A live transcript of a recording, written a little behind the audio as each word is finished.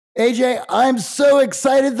AJ, I'm so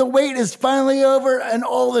excited. The wait is finally over, and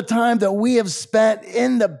all the time that we have spent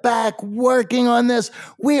in the back working on this,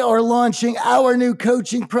 we are launching our new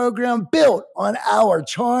coaching program built on our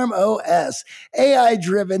Charm OS,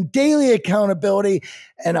 AI-driven daily accountability,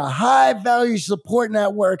 and a high-value support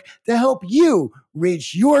network to help you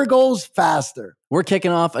reach your goals faster. We're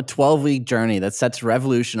kicking off a 12-week journey that's set to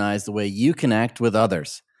revolutionize the way you connect with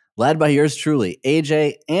others. Led by yours truly,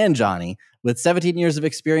 AJ and Johnny, with 17 years of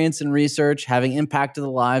experience in research, having impacted the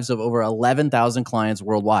lives of over 11,000 clients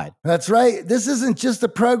worldwide. That's right. This isn't just a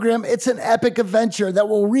program, it's an epic adventure that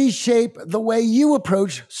will reshape the way you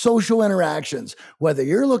approach social interactions. Whether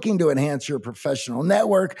you're looking to enhance your professional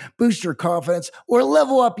network, boost your confidence, or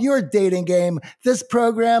level up your dating game, this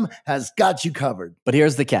program has got you covered. But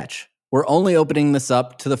here's the catch. We're only opening this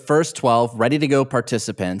up to the first 12 ready-to-go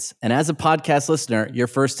participants, and as a podcast listener, you're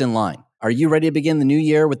first in line. Are you ready to begin the new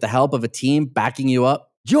year with the help of a team backing you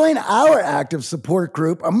up? Join our active support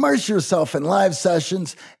group, immerse yourself in live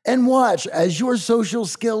sessions, and watch as your social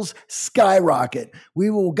skills skyrocket.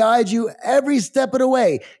 We will guide you every step of the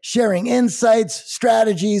way, sharing insights,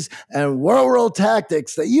 strategies, and world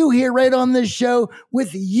tactics that you hear right on this show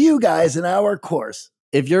with you guys in our course.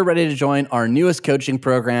 If you're ready to join our newest coaching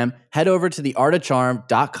program, head over to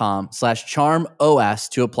theartofcharm.com/charmos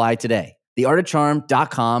to apply today.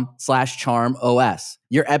 theartofcharm.com/charmos.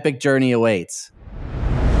 Your epic journey awaits.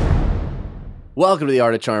 Welcome to the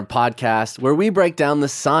Art of Charm podcast, where we break down the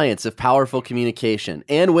science of powerful communication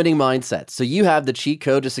and winning mindsets so you have the cheat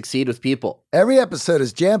code to succeed with people. Every episode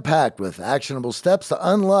is jam-packed with actionable steps to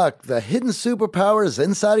unlock the hidden superpowers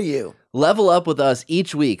inside of you. Level up with us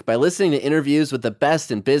each week by listening to interviews with the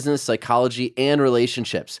best in business, psychology, and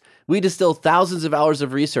relationships. We distill thousands of hours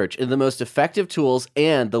of research into the most effective tools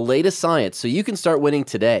and the latest science so you can start winning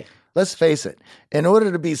today. Let's face it, in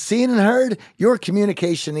order to be seen and heard, your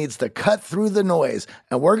communication needs to cut through the noise,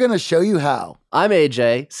 and we're going to show you how. I'm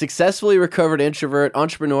AJ, successfully recovered introvert,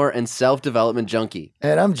 entrepreneur, and self-development junkie.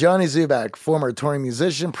 And I'm Johnny Zubak, former touring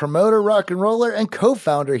musician, promoter, rock and roller, and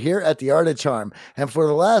co-founder here at The Art of Charm. And for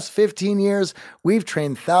the last 15 years, we've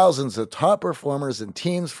trained thousands of top performers and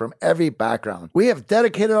teams from every background. We have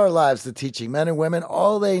dedicated our lives to teaching men and women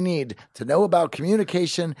all they need to know about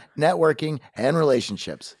communication, networking, and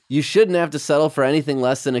relationships. You shouldn't have to settle for anything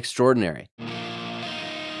less than extraordinary.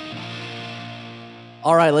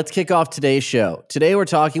 All right, let's kick off today's show. Today, we're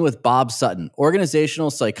talking with Bob Sutton, organizational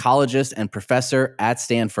psychologist and professor at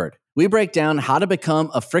Stanford. We break down how to become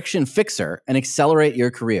a friction fixer and accelerate your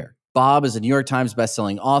career. Bob is a New York Times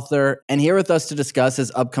bestselling author, and here with us to discuss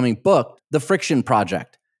his upcoming book, The Friction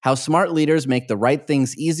Project, How Smart Leaders Make the Right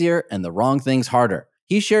Things Easier and the Wrong Things Harder.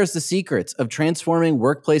 He shares the secrets of transforming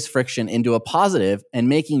workplace friction into a positive and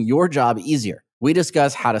making your job easier. We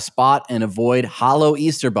discuss how to spot and avoid hollow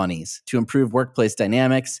Easter bunnies to improve workplace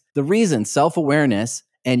dynamics, the reason self-awareness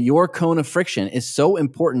and your cone of friction is so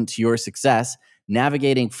important to your success,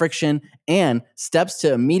 navigating friction, and steps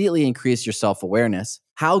to immediately increase your self-awareness,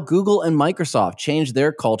 how Google and Microsoft changed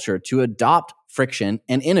their culture to adopt friction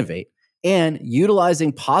and innovate, and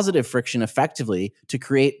utilizing positive friction effectively to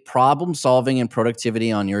create problem solving and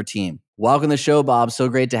productivity on your team. Welcome to the show, Bob. So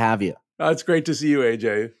great to have you. It's great to see you,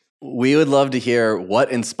 AJ. We would love to hear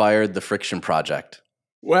what inspired the Friction Project.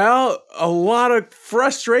 Well, a lot of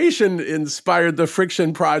frustration inspired the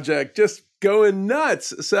Friction Project, just going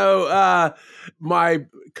nuts. So my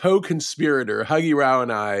co-conspirator, Huggy Rao,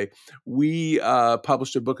 and I, we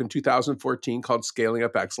published a book in 2014 called Scaling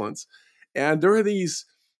Up Excellence. And there are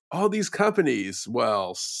all these companies,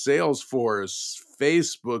 well, Salesforce,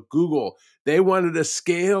 Facebook, Google, they wanted to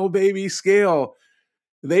scale, baby, scale.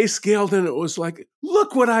 They scaled and it was like,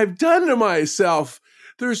 look what I've done to myself.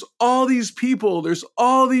 There's all these people. There's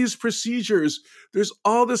all these procedures. There's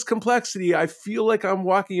all this complexity. I feel like I'm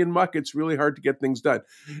walking in muck. It's really hard to get things done.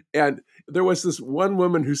 And there was this one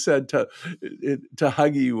woman who said to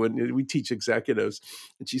Huggy when we teach executives,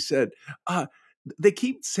 and she said, they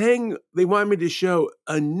keep saying they want me to show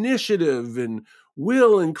initiative and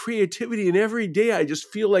will and creativity. And every day I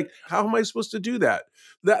just feel like, how am I supposed to do that?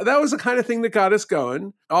 That was the kind of thing that got us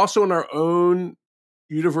going. Also in our own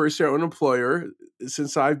university, our own employer,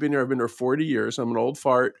 since I've been here 40 years. I'm an old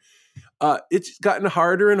fart. It's gotten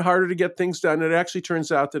harder and harder to get things done. It actually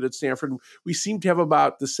turns out that at Stanford, we seem to have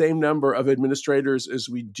about the same number of administrators as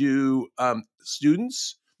we do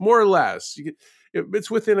students, more or less.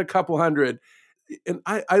 It's within a couple hundred. And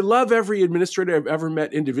I love every administrator I've ever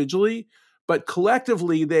met individually, but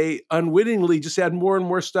collectively, they unwittingly just add more and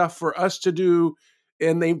more stuff for us to do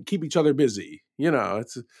and they keep each other busy.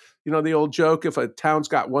 It's the old joke: if a town's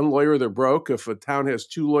got one lawyer, they're broke. If a town has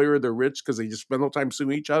two lawyers, they're rich because they just spend all the time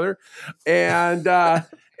suing each other. And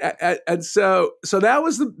and so that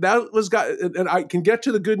was got. And I can get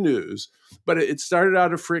to the good news, but it started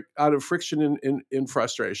out of friction and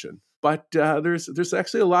frustration. But there's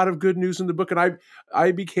actually a lot of good news in the book, and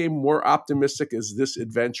I became more optimistic as this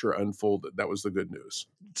adventure unfolded. That was the good news.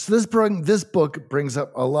 So this book brings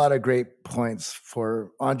up a lot of great points for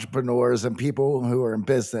entrepreneurs and people who are in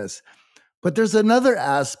business. But there's another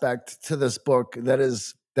aspect to this book that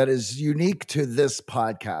is unique to this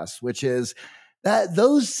podcast, which is that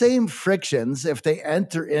those same frictions, if they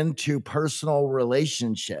enter into personal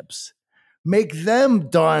relationships, make them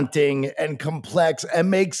daunting and complex and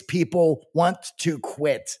makes people want to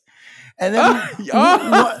quit. And then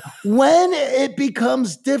when it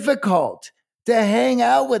becomes difficult to hang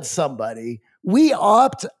out with somebody, we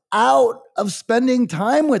opt out of spending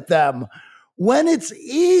time with them. When it's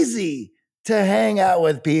easy to hang out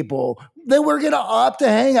with people, then we're going to opt to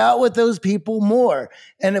hang out with those people more.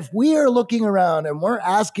 And if we are looking around and we're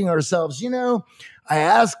asking ourselves, I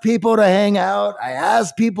ask people to hang out, I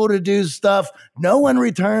ask people to do stuff, no one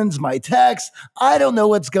returns my text, I don't know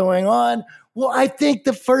what's going on. Well, I think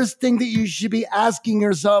the first thing that you should be asking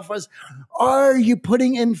yourself is, are you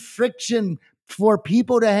putting in friction for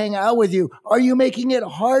people to hang out with you? Are you making it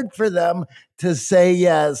hard for them to say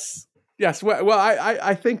yes? Yes. Well,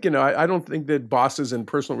 I think, I don't think that bosses and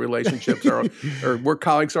personal relationships or work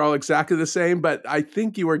colleagues are all exactly the same, but I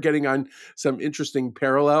think you are getting on some interesting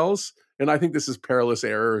parallels. And I think this is perilous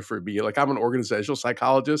error for me. Like, I'm an organizational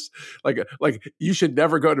psychologist. Like you should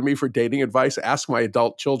never go to me for dating advice. Ask my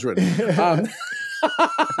adult children.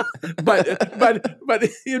 But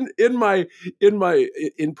in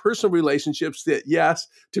personal relationships, that yes,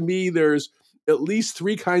 to me, there's at least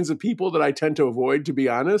three kinds of people that I tend to avoid, to be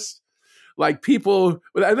honest. Like people,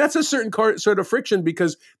 and that's a certain sort of friction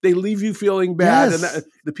because they leave you feeling bad. Yes. And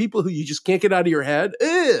the people who you just can't get out of your head,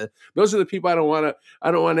 those are the people I don't want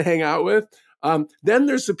to hang out with. Then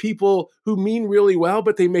there's the people who mean really well,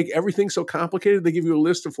 but they make everything so complicated. They give you a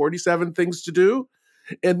list of 47 things to do.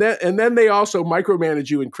 And then they also micromanage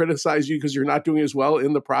you and criticize you because you're not doing as well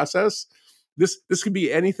in the process. This could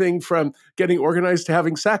be anything from getting organized to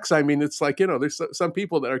having sex. I mean, it's like, there's some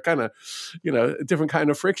people that are kind of, a different kind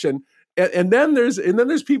of friction. And then there's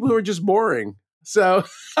people who are just boring. So,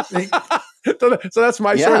 so that's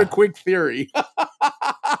my sort of quick theory.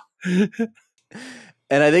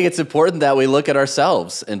 And I think it's important that we look at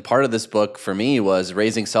ourselves. And part of this book for me was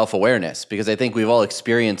raising self-awareness, because I think we've all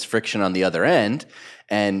experienced friction on the other end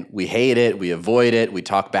and we hate it, we avoid it, we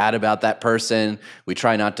talk bad about that person, we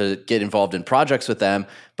try not to get involved in projects with them,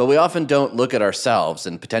 but we often don't look at ourselves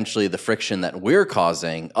and potentially the friction that we're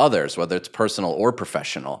causing others, whether it's personal or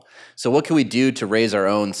professional. So what can we do to raise our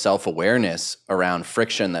own self-awareness around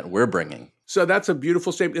friction that we're bringing? So that's a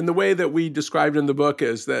beautiful statement. And the way that we described in the book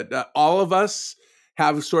is that all of us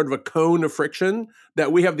have sort of a cone of friction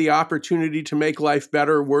that we have the opportunity to make life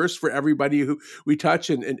better or worse for everybody who we touch.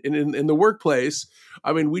 And in the workplace,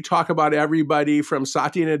 I mean, we talk about everybody from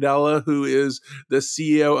Satya Nadella, who is the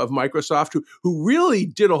CEO of Microsoft, who really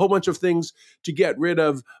did a whole bunch of things to get rid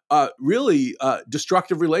of really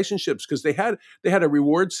destructive relationships, because they had a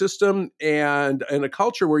reward system and a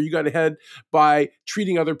culture where you got ahead by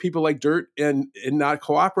treating other people like dirt and not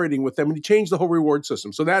cooperating with them. And he changed the whole reward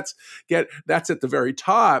system. So that's at the very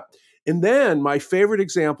top. And then my favorite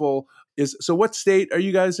example is, so what state are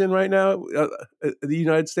you guys in right now? The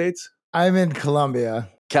United States? I'm in Colombia.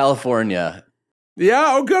 California. Yeah,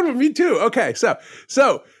 oh, good. Me too. Okay,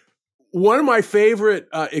 so one of my favorite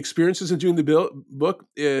experiences in doing the book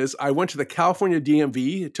is I went to the California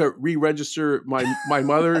DMV to re-register my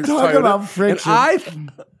mother's Talk Toyota, about friction.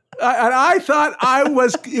 and I thought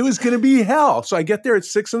it was going to be hell. So I get there at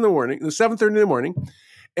 6 in the morning, 7:30 in the morning,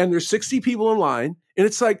 and there's 60 people in line, and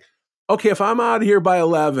it's like, okay, if I'm out of here by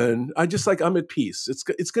 11, I'm at peace.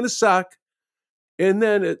 It's going to suck. And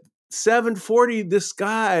then at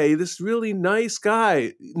 7:40, this really nice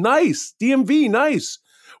guy, DMV, nice,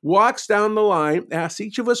 walks down the line, asks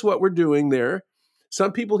each of us what we're doing there.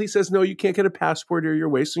 Some people, he says, no, you can't get a passport here. You're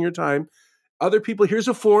wasting your time. Other people, here's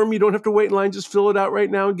a form. You don't have to wait in line. Just fill it out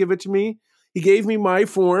right now and give it to me. He gave me my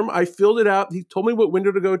form. I filled it out. He told me what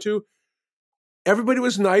window to go to. Everybody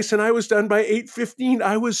was nice, and I was done by 8:15.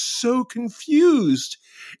 I was so confused.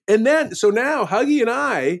 And then, so now Huggy and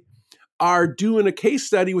I are doing a case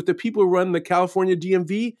study with the people who run the California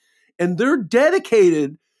DMV, and they're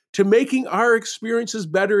dedicated to making our experiences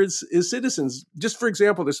better as citizens. Just for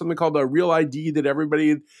example, there's something called a Real ID that everybody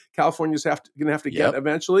in California is going to have to get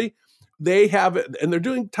eventually. they have it, and they're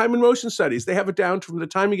doing time and motion studies. They have it down from the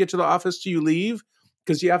time you get to the office to you leave,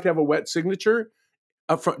 because you have to have a wet signature,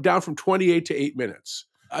 down from 28 to 8 minutes.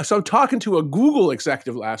 So I'm talking to a Google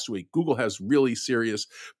executive last week. Google has really serious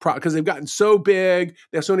because they've gotten so big.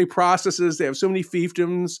 They have so many processes. They have so many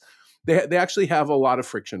fiefdoms. They actually have a lot of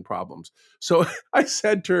friction problems. So I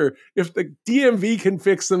said to her, if the DMV can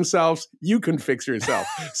fix themselves, you can fix yourself.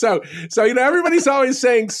 So everybody's always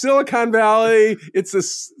saying Silicon Valley, it's a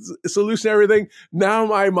solution to everything. Now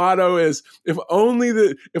my motto is, if only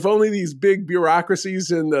these big bureaucracies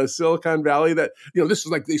in the Silicon Valley that, this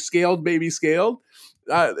is like they scaled, baby scaled.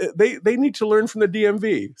 They need to learn from the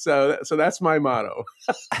DMV. So that's my motto.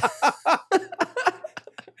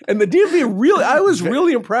 And the DMV I was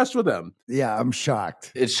really impressed with them. Yeah, I'm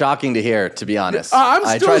shocked. It's shocking to hear, to be honest.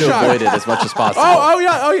 I try to avoid it as much as possible. Oh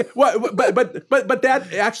yeah. Well, but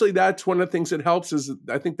that's one of the things that helps is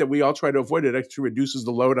I think that we all try to avoid it. It actually reduces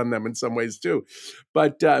the load on them in some ways too.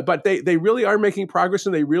 But they really are making progress,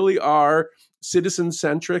 and they really are citizen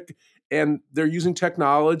centric. And they're using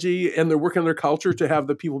technology, and they're working on their culture to have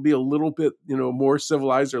the people be a little bit, more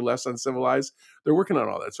civilized or less uncivilized. They're working on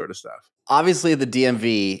all that sort of stuff. Obviously, the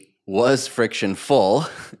DMV was friction full,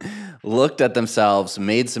 looked at themselves,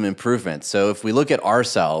 made some improvements. So if we look at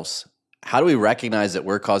ourselves, how do we recognize that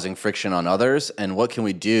we're causing friction on others, and what can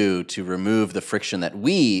we do to remove the friction that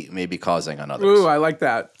we may be causing on others? Ooh, I like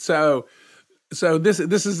that. So this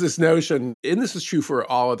is this notion, and this is true for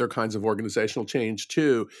all other kinds of organizational change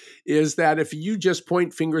too, is that if you just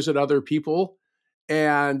point fingers at other people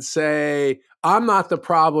and say, I'm not the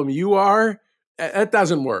problem, you are, it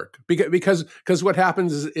doesn't work. Because what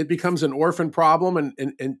happens is it becomes an orphan problem,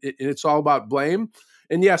 and it's all about blame.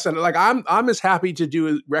 And yes, and like I'm as happy to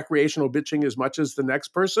do recreational bitching as much as the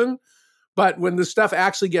next person. But when the stuff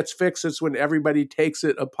actually gets fixed, it's when everybody takes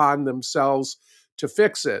it upon themselves to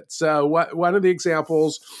fix it. So one of the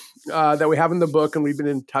examples that we have in the book, and we've been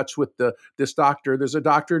in touch with this doctor, there's a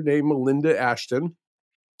doctor named Melinda Ashton.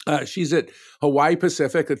 She's at Hawaii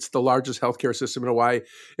Pacific. It's the largest healthcare system in Hawaii.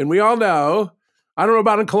 And we all know, I don't know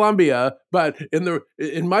about in Colombia, but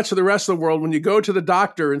in much of the rest of the world, when you go to the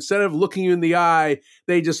doctor, instead of looking you in the eye,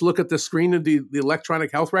 they just look at the screen of the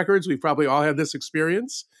electronic health records. We've probably all had this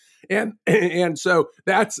experience. And so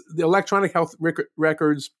that's the electronic health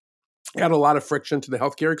records add a lot of friction to the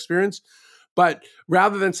healthcare experience. But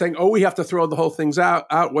rather than saying, oh, we have to throw the whole things out,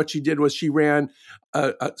 what she did was she ran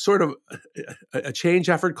a sort of a change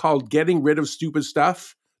effort called Getting Rid of Stupid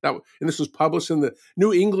Stuff. And this was published in the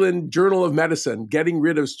New England Journal of Medicine, Getting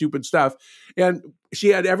Rid of Stupid Stuff. And she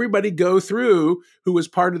had everybody go through who was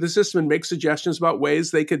part of the system and make suggestions about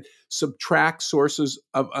ways they could subtract sources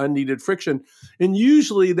of unneeded friction. And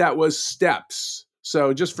usually that was steps.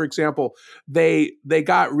 So just for example, they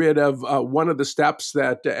got rid of one of the steps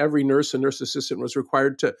that every nurse and nurse assistant was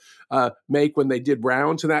required to make when they did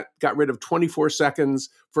rounds, and that got rid of 24 seconds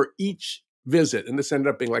for each visit. And this ended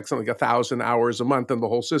up being like something like 1,000 hours a month in the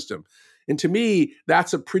whole system. And to me,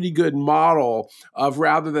 that's a pretty good model of,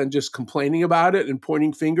 rather than just complaining about it and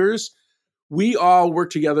pointing fingers, we all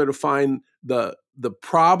work together to find the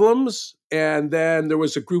problems. And then there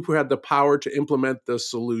was a group who had the power to implement the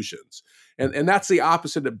solutions. And that's the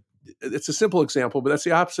opposite of, it's a simple example, but that's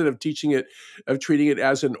the opposite of treating it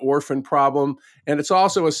as an orphan problem. And it's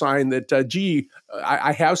also a sign that,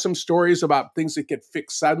 I have some stories about things that get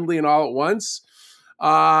fixed suddenly and all at once.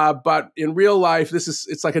 But in real life,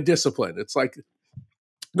 it's like a discipline. It's like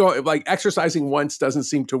exercising once doesn't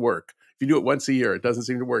seem to work. If you do it once a year, it doesn't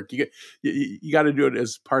seem to work. You got to do it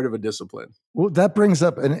as part of a discipline. Well, that brings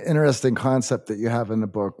up an interesting concept that you have in the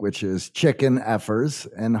book, which is chicken effers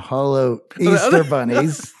and hollow Easter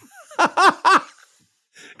bunnies.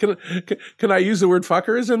 Can I use the word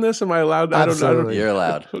fuckers in this? Am I allowed? Absolutely. You're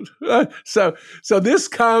allowed. So this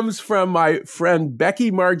comes from my friend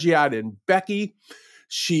Becky Margiatin. Becky,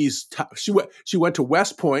 she went to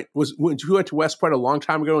West Point. She went to West Point a long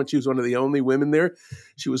time ago, and she was one of the only women there.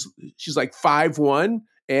 She's like 5'1".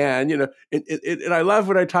 And, and I love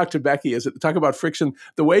when I talk to Becky, talk about friction.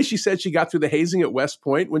 The way she said she got through the hazing at West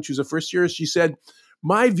Point when she was a first year, she said,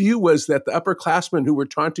 my view was that the upperclassmen who were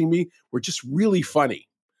taunting me were just really funny.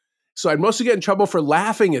 So I'd mostly get in trouble for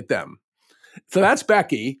laughing at them. So that's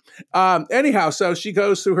Becky. Anyhow, so she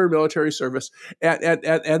goes through her military service,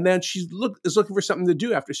 and then she is looking for something to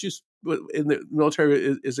do after she's in the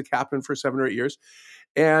military, is a captain for 7 or 8 years.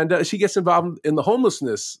 And she gets involved in the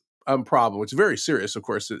homelessness problem, which is very serious, of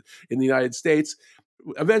course, in the United States.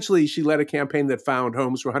 Eventually, she led a campaign that found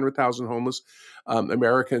homes for 100,000 homeless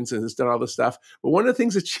Americans and has done all this stuff. But one of the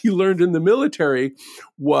things that she learned in the military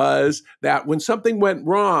was that when something went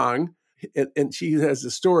wrong, and she has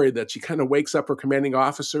a story that she kind of wakes up her commanding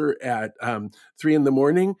officer at 3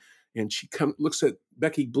 a.m, and she looks at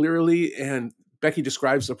Becky blearily, and Becky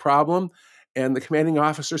describes the problem, and the commanding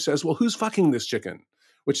officer says, "Well, who's fucking this chicken?"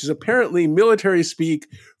 Which is apparently military speak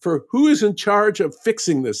for who is in charge of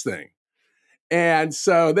fixing this thing. And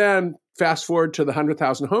so then fast forward to the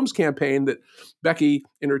 100,000 Homes campaign that Becky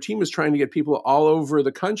and her team is trying to get people all over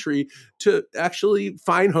the country to actually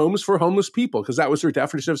find homes for homeless people, because that was her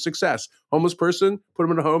definition of success. Homeless person, put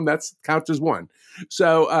them in a home, that's counts as one.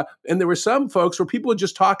 So, and there were some folks where people would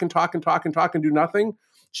just talk and do nothing.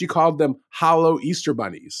 She called them hollow Easter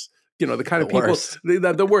bunnies. You know, the kind of people,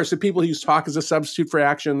 the worst, the people who use talk as a substitute for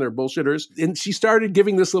action, they're bullshitters. And she started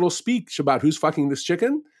giving this little speech about who's fucking this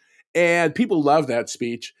chicken. And people love that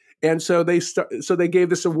speech. And so they gave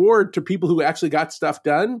this award to people who actually got stuff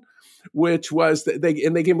done, which was they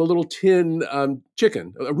gave them a little tin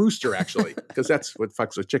chicken, a rooster actually, because that's what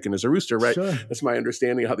fucks with chicken is a rooster, right? Sure. That's my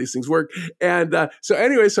understanding of how these things work. And so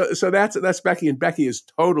anyway, so that's Becky, and Becky is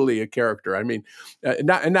totally a character. I mean,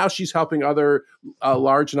 now she's helping other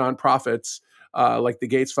large nonprofits like the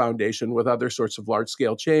Gates Foundation with other sorts of large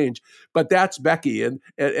scale change. But that's Becky,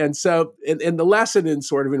 and so the lesson in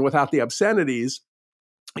sort of in Without the Obscenities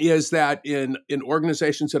is that in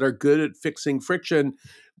organizations that are good at fixing friction,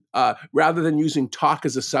 rather than using talk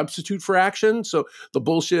as a substitute for action, so the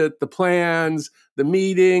bullshit, the plans, the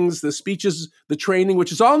meetings, the speeches, the training,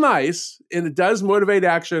 which is all nice and it does motivate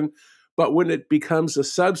action, but when it becomes a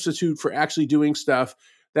substitute for actually doing stuff,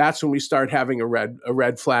 that's when we start having a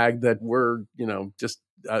red flag that we're just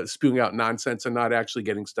spewing out nonsense and not actually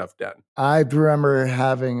getting stuff done. I remember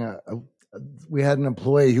having we had an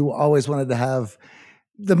employee who always wanted to have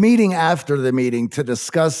the meeting after the meeting to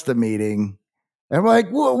discuss the meeting. And we're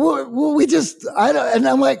like, well, and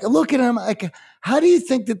I'm like, looking at him like, how do you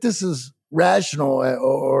think that this is rational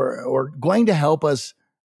or going to help us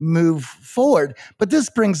move forward? But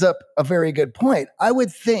this brings up a very good point. I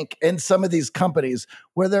would think in some of these companies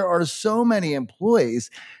where there are so many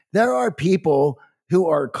employees, there are people who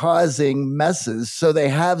are causing messes so they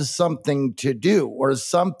have something to do or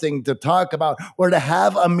something to talk about or to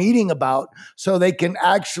have a meeting about so they can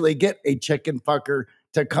actually get a chicken fucker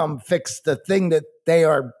to come fix the thing that they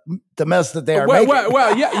are, the mess that they are making.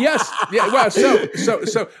 Well, yeah, yes, yeah. Well,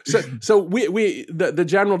 so we the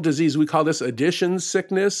general disease, we call this addition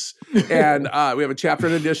sickness, and we have a chapter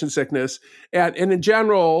on addition sickness, and in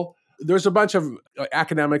general, there's a bunch of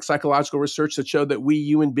academic psychological research that show that we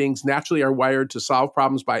human beings naturally are wired to solve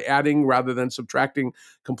problems by adding rather than subtracting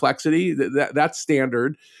complexity. That's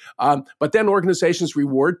standard. But then organizations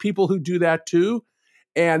reward people who do that too.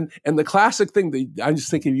 And the classic thing, I'm just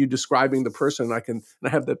thinking of you describing the person. I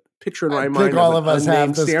have the picture in my mind. I think all of us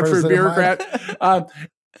have this Stanford person bureaucrat.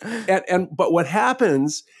 But what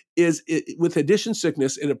happens is with addition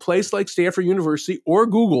sickness in a place like Stanford University or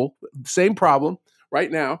Google, same problem right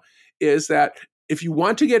now, is that if you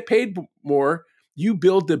want to get paid more, you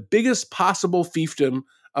build the biggest possible fiefdom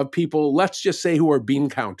of people, let's just say, who are bean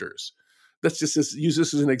counters. Let's just use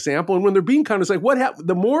this as an example. And when they're bean counters, like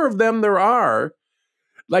the more of them there are,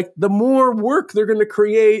 like the more work they're going to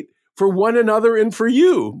create for one another and for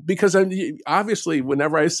you. Because obviously,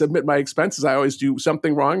 whenever I submit my expenses, I always do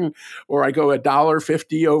something wrong, or I go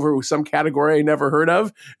 $1.50 over some category I never heard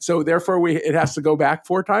of. So therefore, it has to go back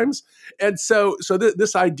 4 times. And so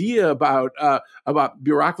this idea about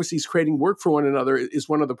bureaucracies creating work for one another is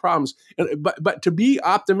one of the problems. But to be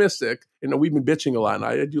optimistic, we've been bitching a lot, and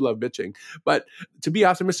I do love bitching. But to be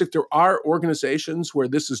optimistic, there are organizations where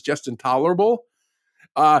this is just intolerable.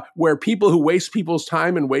 Where people who waste people's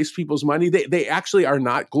time and waste people's money, they actually are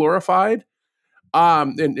not glorified.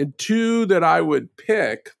 And 2 that I would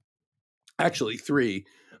pick, actually 3.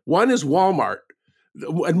 One is Walmart.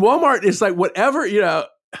 And Walmart is like whatever, it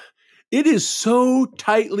is so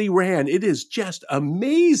tightly ran. It is just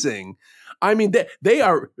amazing. I mean, they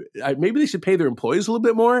are, maybe they should pay their employees a little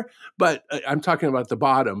bit more, but I'm talking about the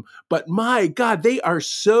bottom. But my God, they are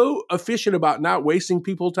so efficient about not wasting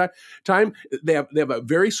people's time. They have a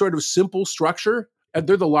very sort of simple structure. And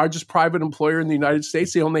they're the largest private employer in the United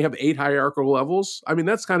States. They only have 8 hierarchical levels. I mean,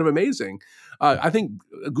 that's kind of amazing. I think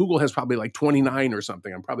Google has probably like 29 or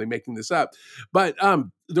something. I'm probably making this up. But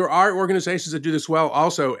there are organizations that do this well.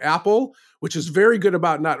 Also, Apple, which is very good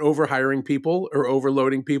about not overhiring people or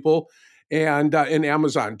overloading people. And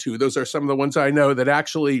Amazon too. Those are some of the ones I know that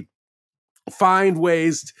actually find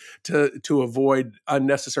ways to avoid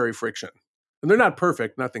unnecessary friction. And they're not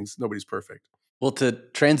perfect. Nobody's perfect. Well, to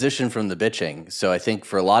transition from the bitching, so I think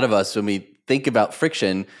for a lot of us, when we think about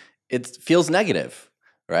friction, it feels negative,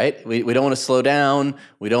 right? We don't want to slow down.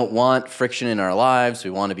 We don't want friction in our lives. We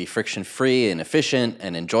want to be friction-free and efficient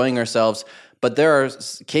and enjoying ourselves. But there are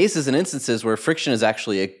cases and instances where friction is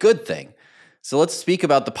actually a good thing. So let's speak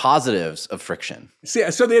about the positives of friction. So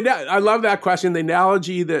I love that question. The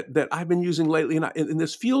analogy that I've been using lately, and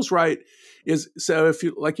this feels right, is so if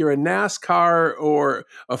you're a NASCAR or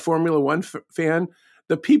a Formula One fan,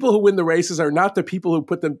 the people who win the races are not the people who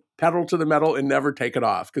put the pedal to the metal and never take it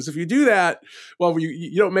off. Because if you do that, well,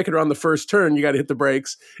 you don't make it around the first turn. You got to hit the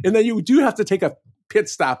brakes, and then you do have to take a pit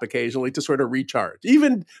stop occasionally to sort of recharge.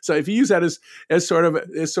 Even so, if you use that as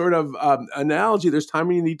sort of analogy, there's time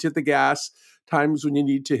when you need to hit the gas, times when you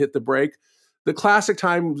need to hit the brake. The classic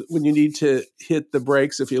time when you need to hit the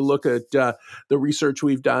brakes, if you look at the research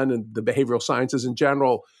we've done and the behavioral sciences in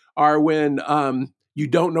general, are when you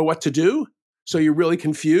don't know what to do, so you're really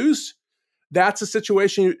confused. That's a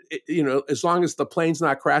situation, as long as the plane's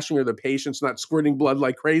not crashing or the patient's not squirting blood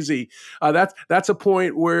like crazy, that's a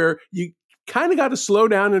point where you kind of got to slow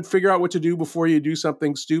down and figure out what to do before you do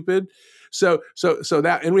something stupid. So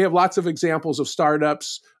that, and we have lots of examples of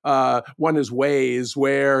startups. One is Waze,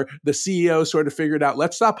 where the CEO sort of figured out,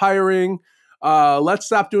 let's stop hiring, let's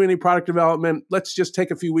stop doing any product development, let's just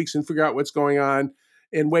take a few weeks and figure out what's going on.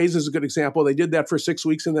 And Waze is a good example. They did that for 6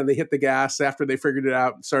 weeks, and then they hit the gas after they figured it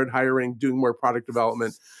out and started hiring, doing more product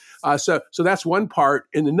development. So that's one part.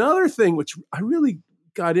 And another thing, which I really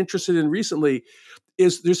got interested in recently,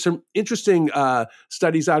 is there's some interesting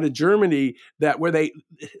studies out of Germany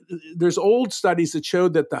there's old studies that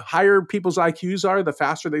showed that the higher people's IQs are, the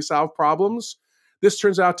faster they solve problems. This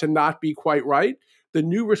turns out to not be quite right. The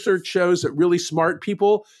new research shows that really smart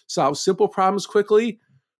people solve simple problems quickly,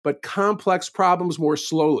 but complex problems more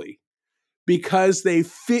slowly, because they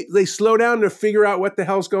slow down to figure out what the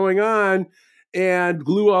hell's going on and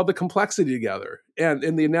glue all the complexity together.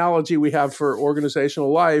 And the analogy we have for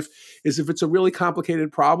organizational life is, if it's a really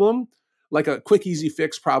complicated problem, like a quick, easy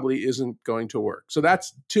fix probably isn't going to work. So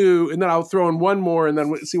that's two. And then I'll throw in one more and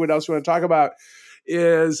then see what else you want to talk about.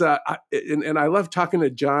 And I love talking to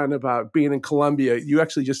John about being in Colombia. You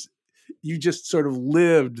just sort of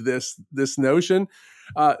lived this notion.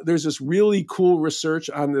 There's this really cool research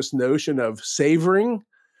on this notion of savoring.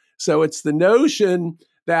 So it's the notion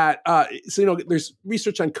that, there's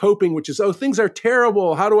research on coping, which is, things are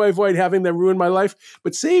terrible. How do I avoid having them ruin my life?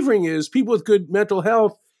 But savoring is, people with good mental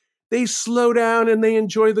health, they slow down and they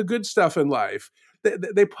enjoy the good stuff in life.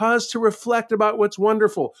 They pause to reflect about what's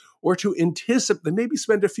wonderful, or to anticipate. They maybe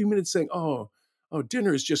spend a few minutes saying,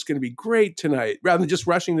 dinner is just going to be great tonight, rather than just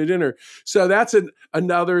rushing to dinner. So that's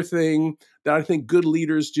another thing that I think good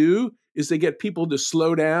leaders do, is they get people to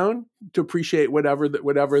slow down, to appreciate whatever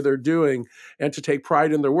they're doing, and to take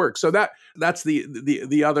pride in their work. So that's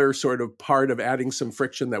the other sort of part of adding some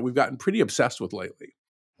friction that we've gotten pretty obsessed with lately.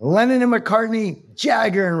 Lennon and McCartney,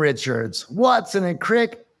 Jagger and Richards, Watson and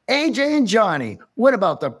Crick, AJ and Johnny. What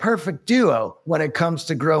about the perfect duo when it comes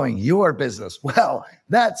to growing your business? Well,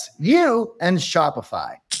 that's you and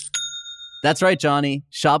Shopify. That's right, Johnny.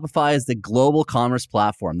 Shopify is the global commerce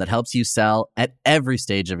platform that helps you sell at every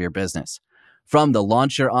stage of your business. From the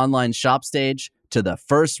launch your online shop stage, to the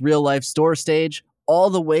first real life store stage, all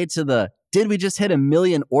the way to the did we just hit 1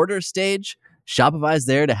 million orders stage? Shopify is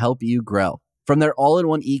there to help you grow. From their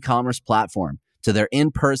all-in-one e-commerce platform to their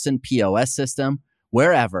in-person POS system,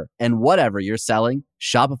 wherever and whatever you're selling,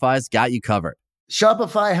 Shopify's got you covered.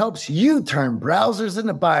 Shopify helps you turn browsers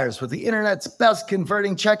into buyers with the internet's best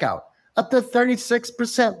converting checkout, up to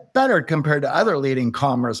 36% better compared to other leading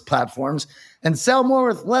commerce platforms, and sell more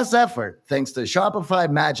with less effort thanks to Shopify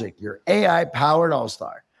Magic, your AI-powered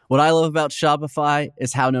all-star. What I love about Shopify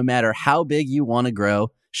is how no matter how big you want to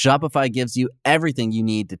grow, Shopify gives you everything you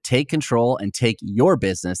need to take control and take your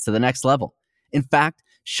business to the next level. In fact,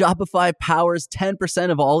 Shopify powers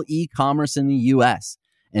 10% of all e-commerce in the U.S.,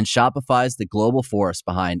 and Shopify is the global force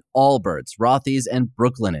behind Allbirds, Rothy's, and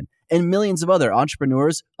Brooklinen, and millions of other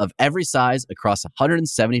entrepreneurs of every size across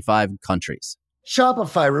 175 countries.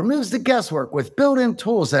 Shopify removes the guesswork with built-in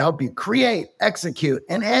tools that help you create, execute,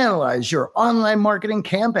 and analyze your online marketing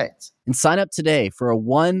campaigns. And sign up today for a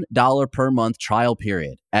 $1 per month trial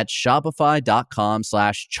period at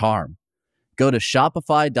shopify.com/charm. Go to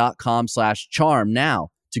shopify.com/charm now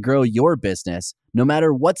to grow your business no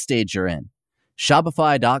matter what stage you're in.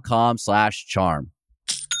 Shopify.com/charm.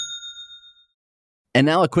 And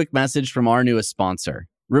now a quick message from our newest sponsor.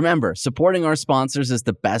 Remember, supporting our sponsors is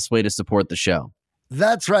the best way to support the show.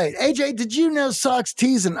 That's right. AJ, did you know socks,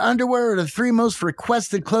 tees, and underwear are the 3 most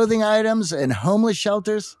requested clothing items in homeless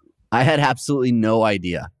shelters? I had absolutely no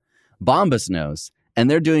idea. Bombas knows. And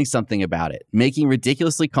they're doing something about it, making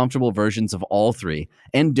ridiculously comfortable versions of all three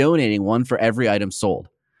and donating one for every item sold.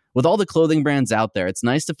 With all the clothing brands out there, it's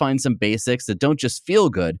nice to find some basics that don't just feel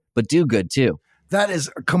good, but do good too. That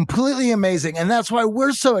is completely amazing. And that's why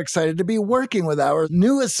we're so excited to be working with our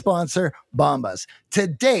newest sponsor, Bombas. To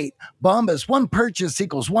date, Bombas' one purchase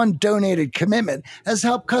equals one donated commitment has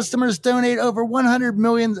helped customers donate over 100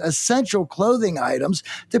 million essential clothing items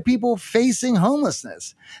to people facing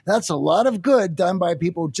homelessness. That's a lot of good done by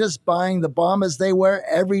people just buying the Bombas they wear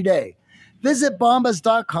every day. Visit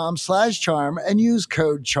bombas.com/charm and use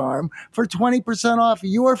code CHARM for 20% off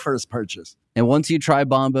your first purchase. And once you try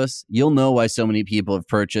Bombas, you'll know why so many people have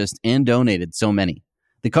purchased and donated so many.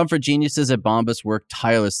 The comfort geniuses at Bombas work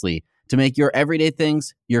tirelessly to make your everyday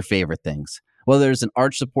things your favorite things. Whether it's an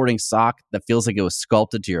arch-supporting sock that feels like it was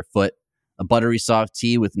sculpted to your foot, a buttery soft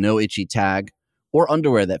tee with no itchy tag, or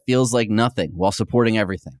underwear that feels like nothing while supporting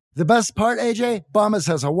everything. The best part, AJ, Bombas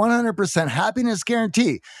has a 100% happiness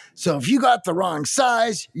guarantee. So if you got the wrong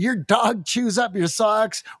size, your dog chews up your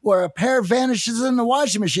socks, or a pair vanishes in the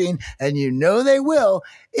washing machine, and you know they will,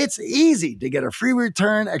 it's easy to get a free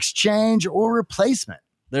return, exchange, or replacement.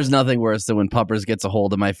 There's nothing worse than when Puppers gets a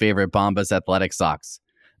hold of my favorite Bombas athletic socks.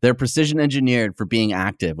 They're precision engineered for being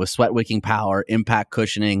active with sweat wicking power, impact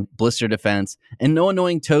cushioning, blister defense, and no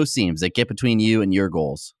annoying toe seams that get between you and your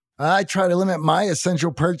goals. I try to limit my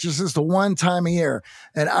essential purchases to one time a year,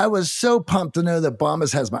 and I was so pumped to know that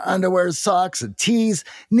Bombas has my underwear, socks, and tees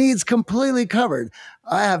needs completely covered.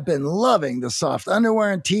 I have been loving the soft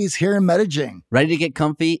underwear and tees here in Medellin. Ready to get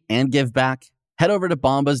comfy and give back? Head over to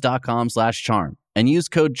bombas.com/charm and use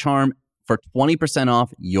code CHARM for 20%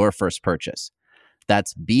 off your first purchase.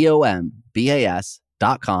 That's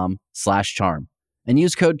BOMBAS.com/charm and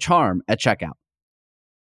use code CHARM at checkout.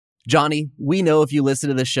 Johnny, we know if you listen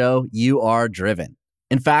to the show, you are driven.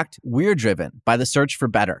 In fact, we're driven by the search for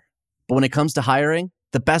better. But when it comes to hiring,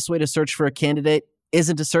 the best way to search for a candidate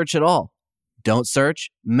isn't to search at all. Don't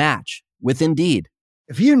search, match with Indeed.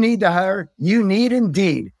 If you need to hire, you need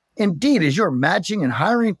Indeed. Indeed is your matching and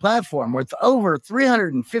hiring platform with over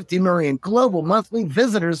 350 million global monthly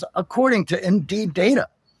visitors, according to Indeed data,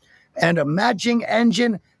 and a matching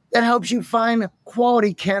engine that helps you find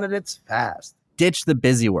quality candidates fast. Ditch the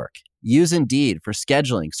busy work. Use Indeed for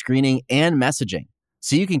scheduling, screening, and messaging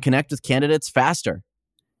so you can connect with candidates faster.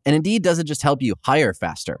 And Indeed doesn't just help you hire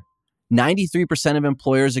faster. 93% of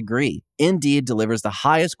employers agree Indeed delivers the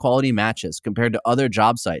highest quality matches compared to other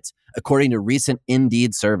job sites, according to a recent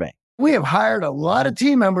Indeed survey. We have hired a lot of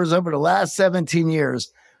team members over the last 17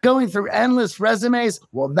 years. Going through endless resumes,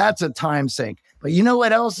 well, that's a time sink. But you know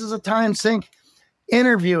what else is a time sink?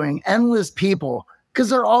 Interviewing endless people, because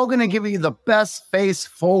they're all going to give you the best face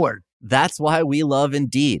forward. That's why we love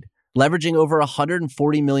Indeed, leveraging over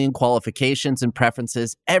 140 million qualifications and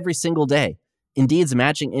preferences every single day. Indeed's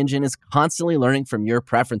matching engine is constantly learning from your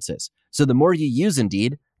preferences. So the more you use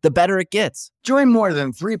Indeed, the better it gets. Join more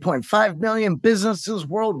than 3.5 million businesses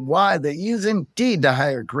worldwide that use Indeed to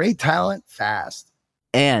hire great talent fast.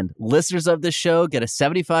 And listeners of this show get a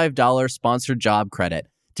 $75 sponsored job credit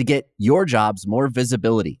to get your jobs more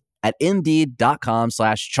visibility at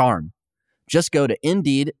Indeed.com/charm. Just go to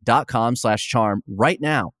Indeed.com/charm right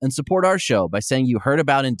now and support our show by saying you heard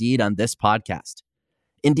about Indeed on this podcast.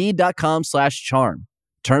 Indeed.com/charm.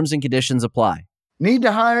 Terms and conditions apply. Need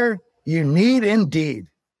to hire? You need Indeed.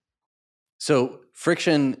 So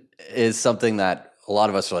friction is something that a lot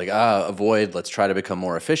of us are like, avoid, let's try to become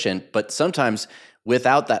more efficient. But sometimes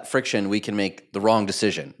without that friction, we can make the wrong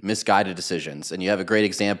decision, misguided decisions. And you have a great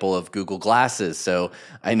example of Google Glasses. So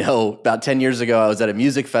I know about 10 years ago, I was at a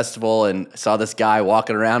music festival and saw this guy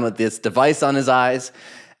walking around with this device on his eyes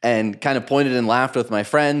and kind of pointed and laughed with my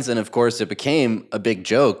friends. And of course, it became a big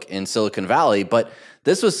joke in Silicon Valley. But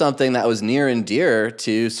this was something that was near and dear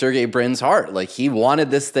to Sergey Brin's heart. Like, he wanted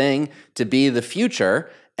this thing to be the future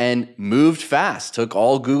and moved fast, took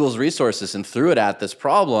all Google's resources and threw it at this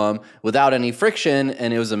problem without any friction,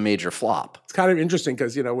 and it was a major flop. It's kind of interesting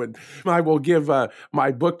because, when I will give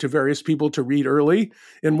my book to various people to read early,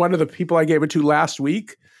 and one of the people I gave it to last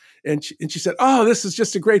week, and she said, "Oh, this is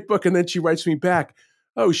just a great book," and then she writes me back,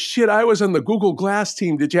 "Oh, shit, I was on the Google Glass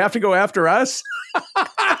team. Did you have to go after us?"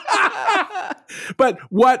 But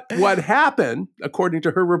what happened, according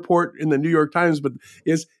to her report in the New York Times,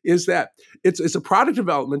 is that it's a product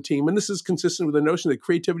development team, and this is consistent with the notion that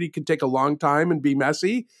creativity can take a long time and be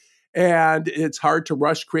messy, and it's hard to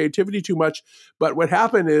rush creativity too much. But what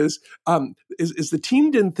happened is the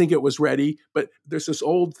team didn't think it was ready, but there's this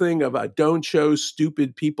old thing of don't show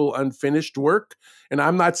stupid people unfinished work. And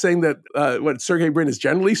I'm not saying that what Sergey Brin is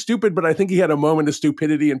generally stupid, but I think he had a moment of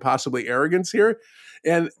stupidity and possibly arrogance here.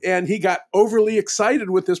 And he got overly excited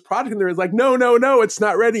with this product, and they're like, no, it's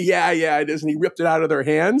not ready. Yeah, it is. And he ripped it out of their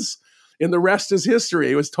hands. And the rest is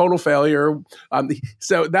history. It was total failure.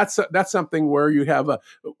 So that's something where you have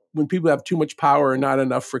when people have too much power and not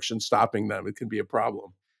enough friction stopping them, it can be a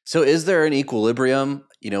problem. So is there an equilibrium?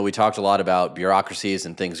 We talked a lot about bureaucracies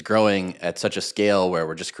and things growing at such a scale where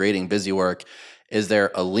we're just creating busy work. Is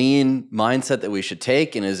there a lean mindset that we should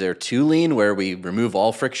take? And is there too lean where we remove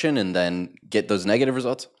all friction and then get those negative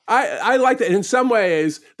results? I like that. In some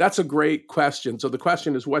ways, that's a great question. So the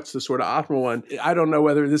question is, what's the sort of optimal one? I don't know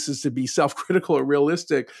whether this is to be self-critical or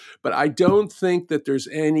realistic, but I don't think that there's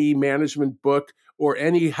any management book or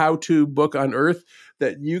any how-to book on earth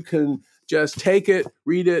that you can just take it,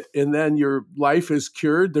 read it, and then your life is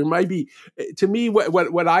cured. There might be, to me,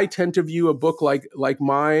 what I tend to view a book like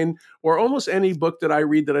mine, or almost any book that I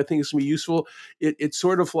read that I think is going to be useful, it's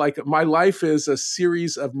sort of like my life is a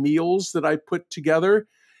series of meals that I put together.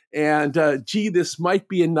 And this might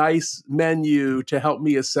be a nice menu to help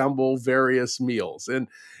me assemble various meals.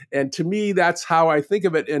 And to me, that's how I think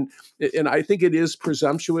of it. And I think it is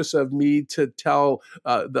presumptuous of me to tell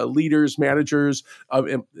the leaders, managers,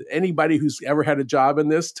 anybody who's ever had a job in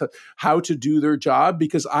this, to how to do their job,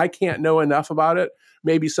 because I can't know enough about it.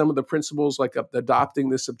 Maybe some of the principles like adopting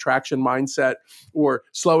the subtraction mindset or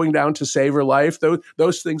slowing down to savor life,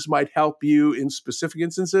 those things might help you in specific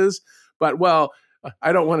instances. But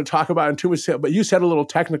I don't want to talk about it in too much detail, but you said a little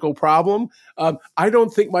technical problem. I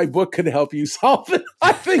don't think my book could help you solve it.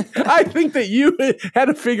 I think that you had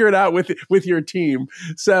to figure it out with your team.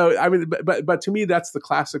 So I mean, but to me, that's the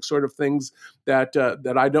classic sort of things that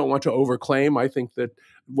I don't want to overclaim. I think that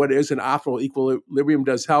what is an optimal equilibrium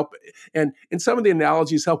does help, and some of the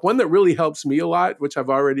analogies help. One that really helps me a lot, which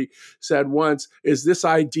I've already said once, is this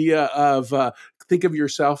idea of think of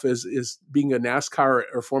yourself as being a NASCAR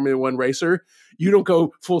or Formula One racer. You don't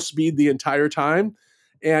go full speed the entire time.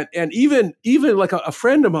 And even like a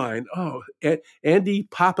friend of mine, Andy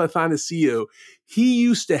Papathanassiou, he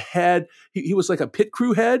used to head, he was like a pit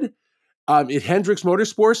crew head at Hendricks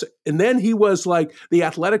Motorsports. And then he was like the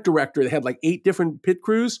athletic director. They had like 8 different pit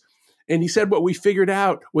crews. And he said what we figured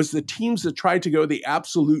out was the teams that tried to go the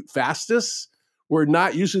absolute fastest were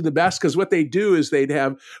not usually the best, because what they do is they'd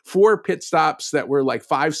have 4 pit stops that were like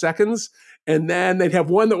 5 seconds, and then they'd have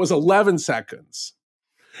one that was 11 seconds.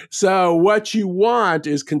 So what you want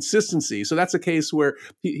is consistency. So that's a case where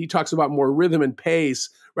he talks about more rhythm and pace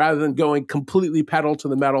rather than going completely pedal to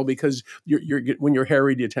the metal, because when you're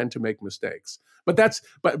harried, you tend to make mistakes. But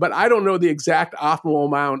I don't know the exact optimal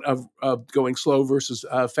amount of going slow versus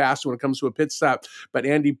fast when it comes to a pit stop. But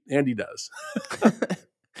Andy does.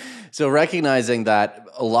 So recognizing that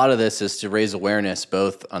a lot of this is to raise awareness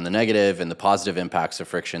both on the negative and the positive impacts of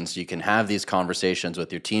friction, so you can have these conversations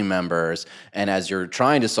with your team members, and as you're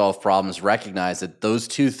trying to solve problems, recognize that those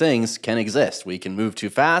two things can exist. We can move too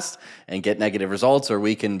fast and get negative results, or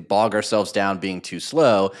we can bog ourselves down being too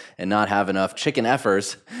slow and not have enough chicken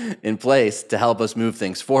effers in place to help us move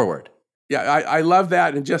things forward. Yeah, I love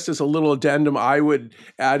that. And just as a little addendum, I would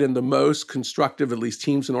add, in the most constructive, at least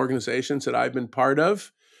teams and organizations that I've been part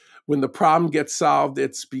of, when the problem gets solved,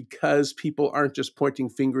 it's because people aren't just pointing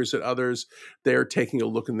fingers at others. They're taking a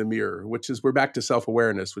look in the mirror, which is, we're back to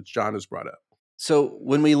self-awareness, which John has brought up. So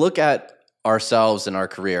when we look at ourselves in our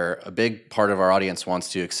career, a big part of our audience wants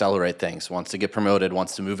to accelerate things, wants to get promoted,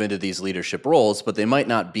 wants to move into these leadership roles, but they might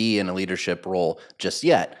not be in a leadership role just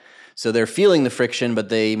yet. So they're feeling the friction, but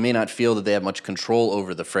they may not feel that they have much control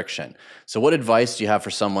over the friction. So what advice do you have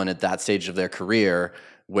for someone at that stage of their career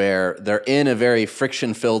where they're in a very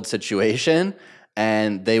friction-filled situation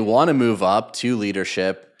and they want to move up to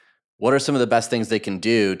leadership? What are some of the best things they can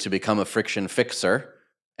do to become a friction fixer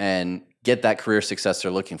and get that career success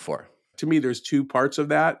they're looking for? To me, there's 2 parts of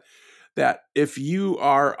that if you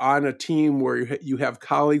are on a team where you have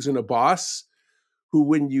colleagues and a boss who,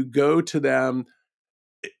 when you go to them,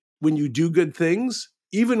 when you do good things,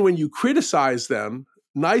 even when you criticize them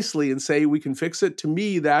nicely and say we can fix it, to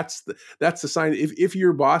me, that's the sign. If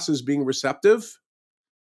your boss is being receptive,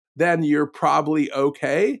 then you're probably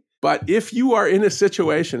okay. But if you are in a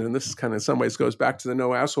situation, and this kind of in some ways goes back to the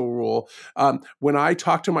no asshole rule, when I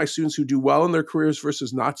talk to my students who do well in their careers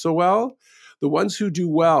versus not so well, the ones who do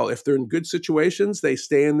well, if they're in good situations, they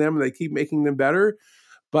stay in them and they keep making them better.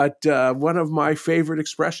 But one of my favorite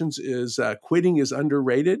expressions is quitting is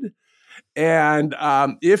underrated. And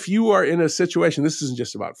if you are in a situation, this isn't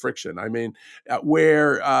just about friction, I mean,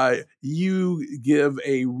 where you give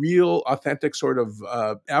a real authentic sort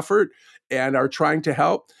of effort and are trying to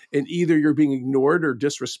help, and either you're being ignored or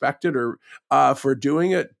disrespected or for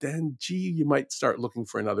doing it, then you might start looking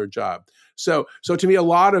for another job. So to me, a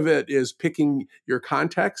lot of it is picking your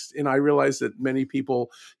context. And I realize that many people,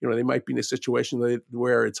 they might be in a situation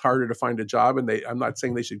where it's harder to find a job, and I'm not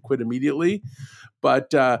saying they should quit immediately,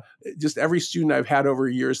 but just every student I've had over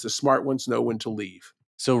years, the smart ones know when to leave.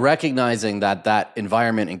 So recognizing that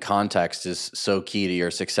environment and context is so key to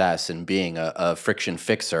your success and being a friction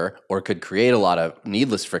fixer, or could create a lot of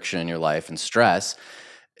needless friction in your life and stress.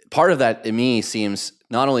 Part of that, to me, seems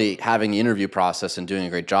not only having the interview process and doing a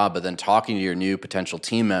great job, but then talking to your new potential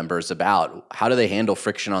team members about how do they handle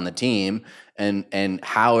friction on the team, and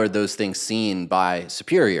how are those things seen by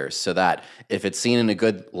superiors, so that if it's seen in a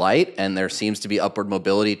good light and there seems to be upward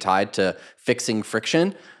mobility tied to fixing friction,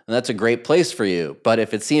 then that's a great place for you. But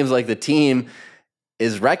if it seems like the team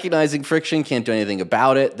is recognizing friction, can't do anything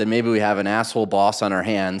about it, then maybe we have an asshole boss on our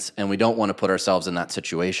hands, and we don't want to put ourselves in that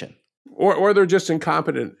situation. Or they're just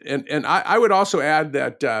incompetent. And I would also add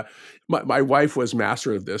that my wife was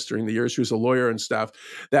master of this during the years. She was a lawyer and stuff,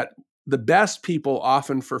 that the best people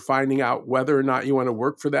often for finding out whether or not you want to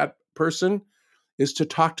work for that person is to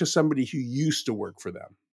talk to somebody who used to work for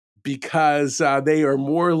them, because they are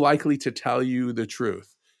more likely to tell you the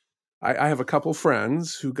truth. I have a couple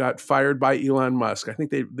friends who got fired by Elon Musk. I think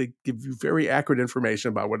they give you very accurate information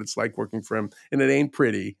about what it's like working for him, and it ain't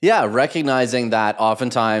pretty. Yeah, recognizing that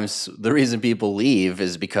oftentimes the reason people leave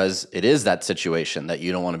is because it is that situation that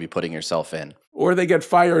you don't want to be putting yourself in. Or they get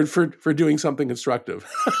fired for doing something constructive.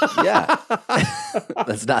 Yeah,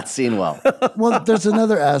 that's not seen well. Well, there's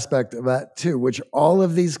another aspect of that too, which all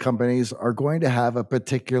of these companies are going to have a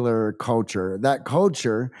particular culture. That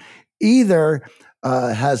culture either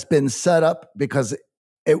has been set up because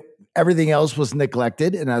everything else was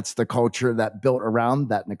neglected, and that's the culture that built around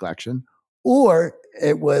that neglection, or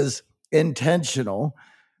it was intentional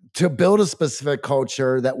to build a specific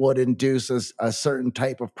culture that would induce a certain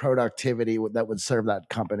type of productivity that would serve that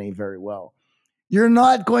company very well. You're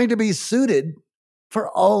not going to be suited for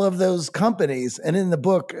all of those companies. And in the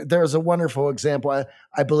book, there's a wonderful example.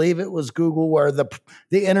 I believe it was Google, where the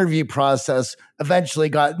interview process eventually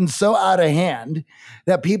gotten so out of hand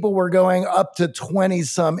that people were going up to 20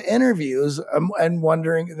 some interviews and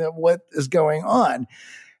wondering what is going on,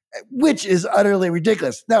 which is utterly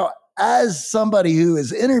ridiculous. Now, as somebody who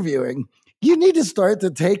is interviewing, you need to start to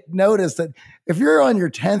take notice that if you're on your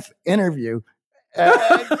 10th interview,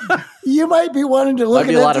 you might be wanting to look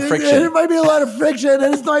at a lot of friction. It might be a lot of friction,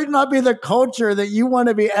 and it might not be the culture that you want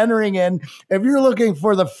to be entering in if you're looking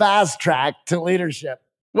for the fast track to leadership.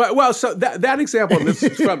 Well, so that example, this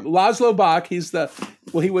is from Laszlo Bock.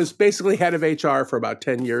 He was basically head of HR for about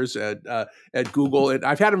 10 years at Google. And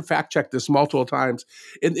I've had him fact check this multiple times.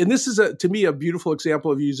 And this is, to me, a beautiful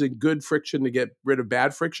example of using good friction to get rid of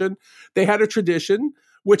bad friction. They had a tradition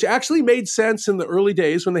which actually made sense in the early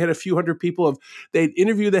days when they had a few hundred people. They'd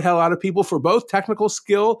interview the hell out of people for both technical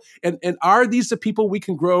skill and are these the people we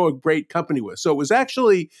can grow a great company with? So it was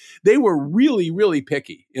actually, they were really, really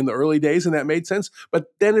picky in the early days, and that made sense. But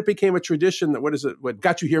then it became a tradition that, what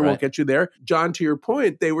got you here won't get you there. John, to your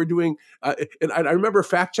point, they were doing, and I remember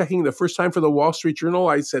fact checking the first time for the Wall Street Journal,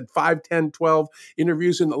 I said 5, 10, 12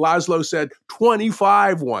 interviews, and Laszlo said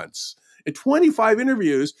 25 once. At 25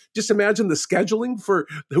 interviews, just imagine the scheduling for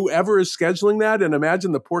whoever is scheduling that, and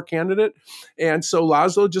imagine the poor candidate. And so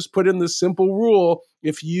Laszlo just put in this simple rule: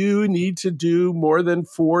 if you need to do more than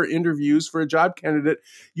 4 interviews for a job candidate,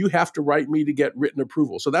 you have to write me to get written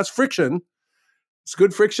approval. So that's friction. It's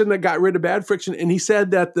good friction that got rid of bad friction. And he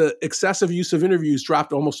said that the excessive use of interviews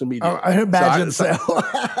dropped almost immediately. Oh, I imagine so.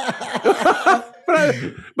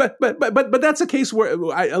 But that's a case where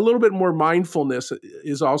a little bit more mindfulness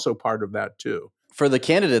is also part of that too. For the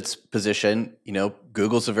candidate's position,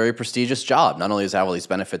 Google's a very prestigious job. Not only does it have all these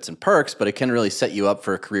benefits and perks, but it can really set you up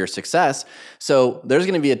for career success. So there's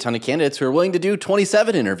going to be a ton of candidates who are willing to do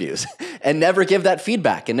 27 interviews and never give that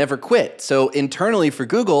feedback and never quit. So internally for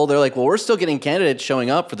Google, they're like, well, we're still getting candidates showing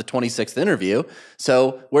up for the 26th interview.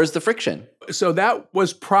 So where's the friction? So that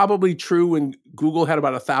was probably true when Google had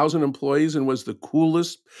about 1,000 employees and was the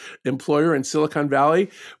coolest employer in Silicon Valley.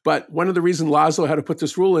 But one of the reasons Laszlo had to put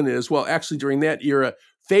this rule in is, well, actually during that era,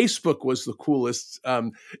 Facebook was the coolest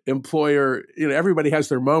employer. Everybody has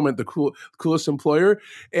their moment, the coolest employer.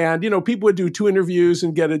 And, people would do 2 interviews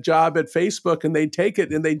and get a job at Facebook, and they'd take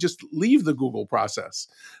it and they just leave the Google process.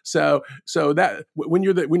 So that when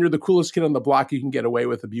you're the coolest kid on the block, you can get away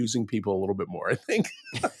with abusing people a little bit more, I think.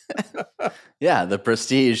 Yeah, the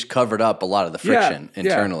prestige covered up a lot of the friction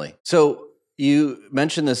internally. Yeah. So you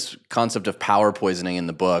mentioned this concept of power poisoning in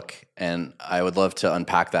the book, and I would love to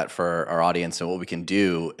unpack that for our audience and what we can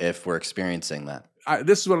do if we're experiencing that.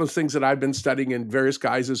 This is one of the things that I've been studying in various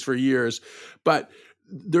guises for years, but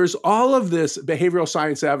there's all of this behavioral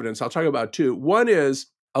science evidence. I'll talk about 2. One is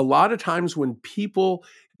a lot of times when people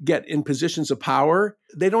get in positions of power,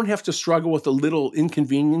 they don't have to struggle with the little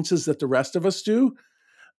inconveniences that the rest of us do.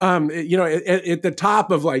 At the top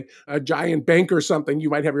of like a giant bank or something, you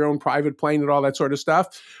might have your own private plane and all that sort of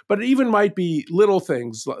stuff. But it even might be little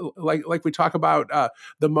things like we talk about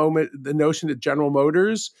the notion at General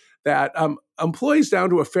Motors that employees down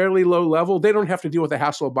to a fairly low level, they don't have to deal with the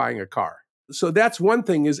hassle of buying a car. So that's one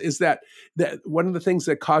thing is that one of the things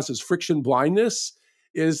that causes friction blindness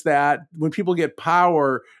is that when people get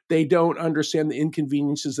power, they don't understand the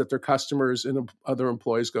inconveniences that their customers and other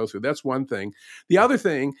employees go through. That's one thing. The other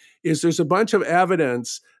thing is there's a bunch of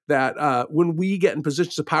evidence that when we get in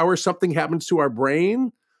positions of power, something happens to our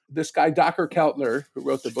brain. This guy, Dr. Keltner, who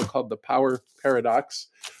wrote the book called The Power Paradox,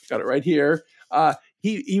 got it right here.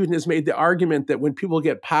 He even has made the argument that when people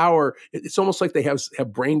get power, it's almost like they have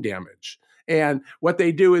brain damage. And what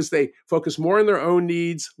they do is they focus more on their own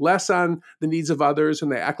needs, less on the needs of others,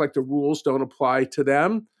 and they act like the rules don't apply to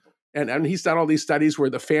them. And he's done all these studies where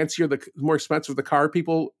the fancier, the more expensive the car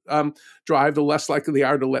people drive, the less likely they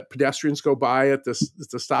are to let pedestrians go by at the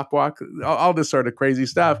stopwalk, all this sort of crazy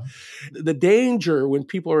stuff. The danger when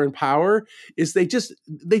people are in power is they just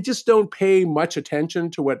don't pay much attention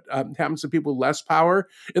to what happens to people with less power.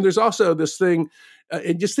 And there's also this thing,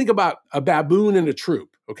 and just think about a baboon in a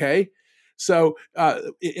troop, okay? So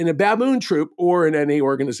in a baboon troop or in any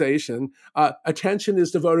organization, attention is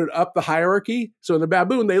devoted up the hierarchy. So in the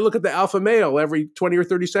baboon, they look at the alpha male every 20 or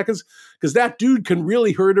 30 seconds because that dude can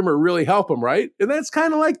really hurt him or really help him, right? And that's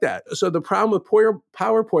kind of like that. So the problem with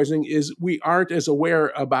power poisoning is we aren't as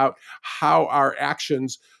aware about how our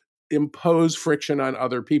actions impose friction on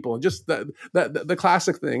other people. And just the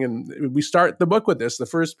classic thing, and we start the book with this. The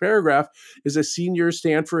first paragraph is a senior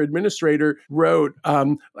Stanford administrator wrote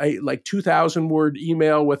a 2,000 word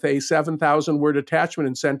email with a 7,000 word attachment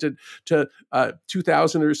and sent it to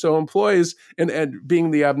 2,000 or so employees. And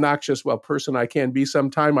being the obnoxious, person I can be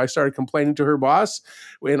sometime, I started complaining to her boss,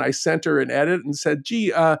 and I sent her an edit and said,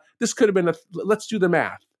 gee, this could have been let's do the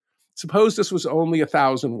math. Suppose this was only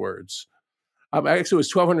 1,000 words. Actually, it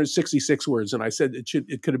was 1,266 words, and I said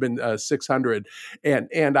it could have been 600.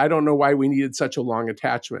 And I don't know why we needed such a long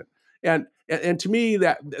attachment. And to me,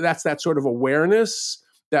 that's that sort of awareness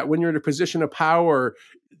that when you're in a position of power,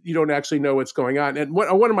 you don't actually know what's going on. And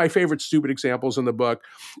one of my favorite stupid examples in the book,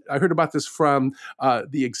 I heard about this from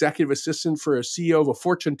the executive assistant for a CEO of a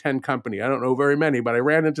Fortune 10 company. I don't know very many, but I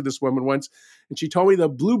ran into this woman once, and she told me the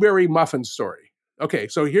blueberry muffin story. Okay,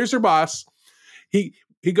 so here's her boss.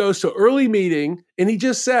 He goes to early meeting and he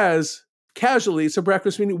just says casually, it's a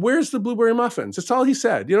breakfast meeting, where's the blueberry muffins? That's all he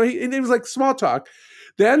said. It was like small talk.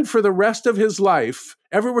 Then for the rest of his life,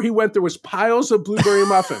 everywhere he went, there was piles of blueberry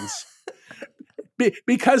muffins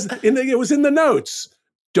because it was in the notes.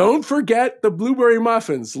 Don't forget the blueberry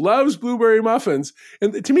muffins. Loves blueberry muffins.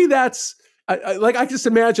 And to me, that's I just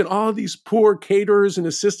imagine all these poor caterers and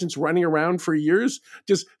assistants running around for years,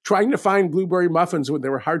 just trying to find blueberry muffins when they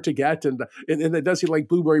were hard to get. And does he like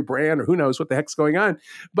blueberry bran or who knows what the heck's going on?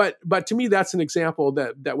 But to me, that's an example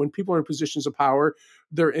that when people are in positions of power,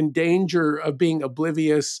 they're in danger of being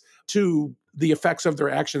oblivious to the effects of their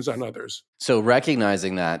actions on others. So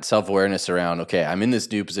recognizing that self-awareness around, okay, I'm in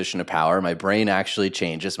this new position of power, my brain actually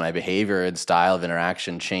changes, my behavior and style of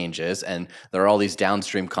interaction changes, and there are all these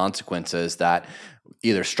downstream consequences that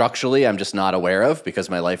either structurally I'm just not aware of because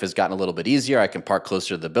my life has gotten a little bit easier, I can park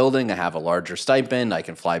closer to the building, I have a larger stipend, I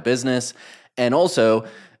can fly business, and also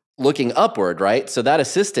looking upward, right? So that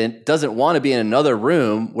assistant doesn't want to be in another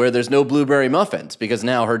room where there's no blueberry muffins because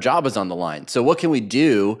now her job is on the line. So what can we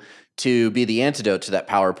do to be the antidote to that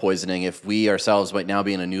power poisoning if we ourselves might now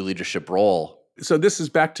be in a new leadership role? So this is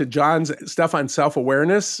back to John's stuff on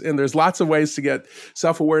self-awareness, and there's lots of ways to get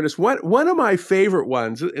self-awareness. One of my favorite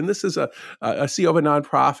ones, and this is a CEO of a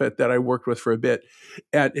nonprofit that I worked with for a bit,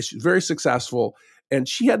 and it's very successful. And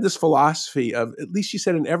she had this philosophy of, at least she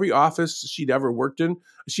said in every office she'd ever worked in,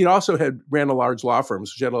 she also ran a large law firm,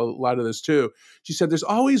 so she had a lot of this too. She said there's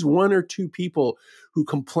always one or two people who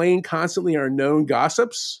complain constantly are known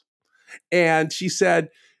gossips. And she said,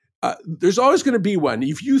 there's always going to be one.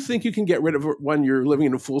 If you think you can get rid of one, you're living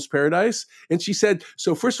in a fool's paradise. And she said,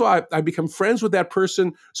 so first of all, I become friends with that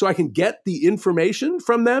person so I can get the information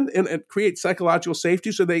from them and create psychological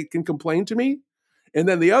safety so they can complain to me. And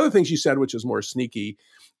then the other thing she said, which is more sneaky,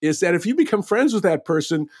 is that if you become friends with that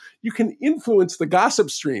person, you can influence the gossip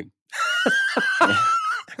stream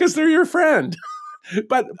because they're your friend.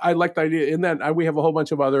 But I like the idea. And then we have a whole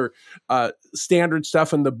bunch of other standard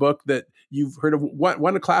stuff in the book that you've heard of.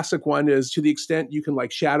 One classic one is, to the extent you can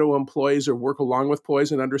like shadow employees or work along with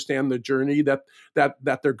employees and understand the journey that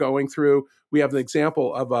they're going through. We have an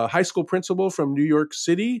example of a high school principal from New York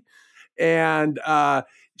City. And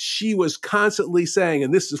she was constantly saying,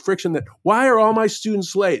 and this is friction, that why are all my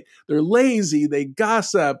students late? They're lazy, they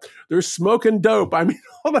gossip, they're smoking dope. I mean,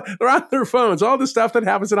 they're on their phones, all the stuff that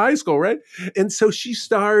happens in high school, right? And so she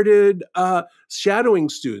started shadowing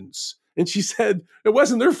students. And she said, it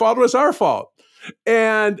wasn't their fault, it was our fault.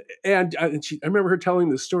 And I remember her telling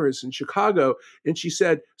this story. It's in Chicago. And she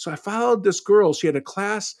said, so I followed this girl. She had a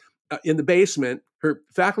class in the basement. Her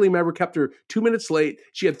faculty member kept her 2 minutes late.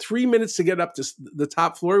 She had 3 minutes to get up to the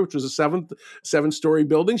top floor, which was a 7-story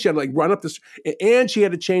building. She had to like run up this, and she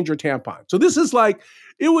had to change her tampon. So this is like,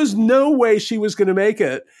 it was no way she was going to make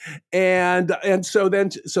it. And so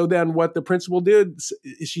then what the principal did,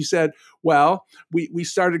 she said, well, we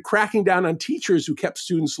started cracking down on teachers who kept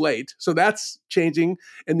students late. So that's changing.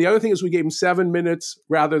 And the other thing is we gave them 7 minutes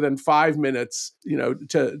rather than 5 minutes,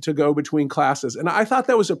 to go between classes. And I thought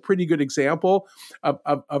that was a pretty good example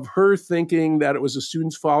of her thinking that it was a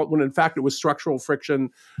student's fault when in fact it was structural friction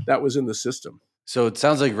that was in the system. So it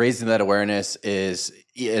sounds like raising that awareness is,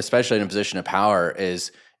 especially in a position of power,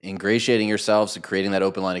 is ingratiating yourselves and creating that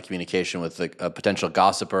open line of communication with a potential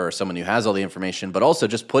gossiper or someone who has all the information, but also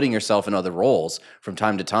just putting yourself in other roles from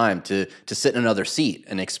time to time to sit in another seat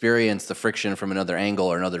and experience the friction from another angle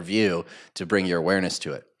or another view to bring your awareness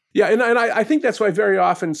to it. Yeah, and I think that's why very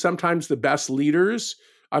often sometimes the best leaders,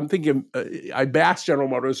 I'm thinking, I bash General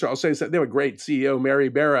Motors, so I'll say they have a great CEO, Mary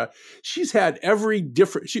Barra. She's had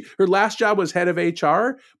her last job was head of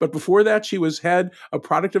HR, but before that she was head of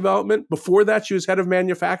product development. Before that she was head of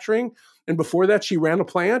manufacturing. And before that she ran a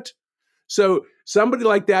plant. So somebody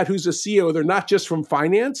like that who's a CEO, they're not just from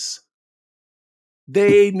finance.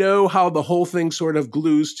 They know how the whole thing sort of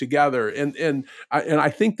glues together, and I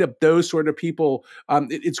think that those sort of people,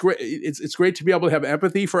 it's great. It's great to be able to have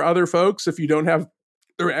empathy for other folks if you don't have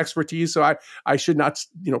their expertise. So I should not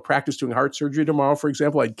practice doing heart surgery tomorrow, for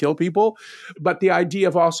example. I'd kill people. But the idea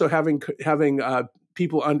of also having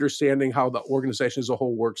people understanding how the organization as a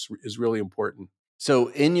whole works is really important. So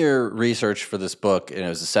in your research for this book, and it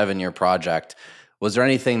was a 7-year project, was there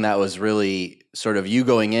anything that was really sort of you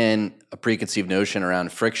going in, a preconceived notion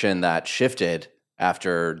around friction that shifted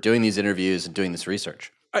after doing these interviews and doing this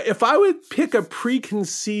research? If I would pick a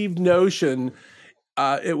preconceived notion,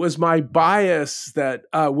 it was my bias that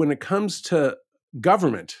when it comes to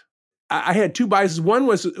government, I had two biases. One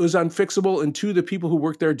was it was unfixable, and two, the people who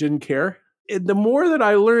worked there didn't care. And the more that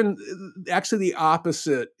I learned, actually the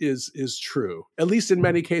opposite is true, at least in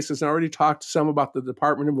many cases. And I already talked some about the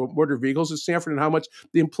Department of Motor Vehicles at Stanford and how much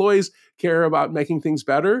the employees care about making things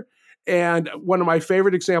better. And one of my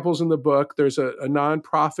favorite examples in the book, there's a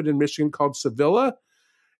nonprofit in Michigan called Sevilla.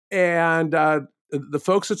 And the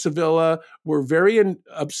folks at Sevilla were very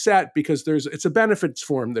upset because it's a benefits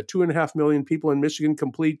form that 2.5 million people in Michigan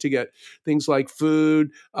complete to get things like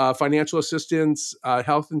food, financial assistance,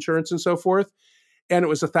 health insurance, and so forth. And it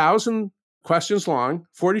was 1,000 questions long,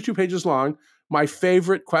 42 pages long. My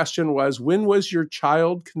favorite question was, when was your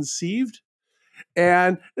child conceived?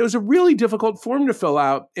 And it was a really difficult form to fill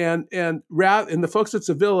out. And the folks at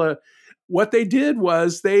Sevilla, what they did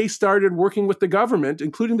was they started working with the government,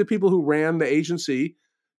 including the people who ran the agency,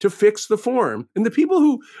 to fix the form. And the people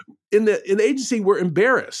who in the agency were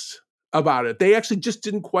embarrassed about it. They actually just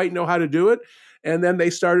didn't quite know how to do it. And then they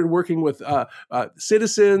started working with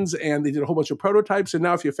citizens, and they did a whole bunch of prototypes. And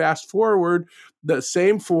now if you fast forward, the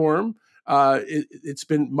same form, it's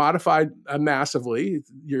been modified massively.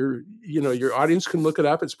 Your audience can look it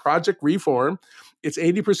up. It's Project Reform. It's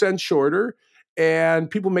 80% shorter. And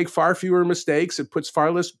people make far fewer mistakes. It puts far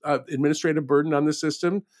less administrative burden on the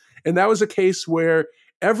system. And that was a case where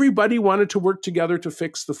everybody wanted to work together to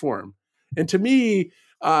fix the form. And to me,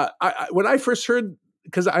 when I first heard,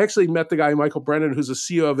 because I actually met the guy, Michael Brennan, who's the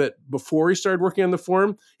CEO of it, before he started working on the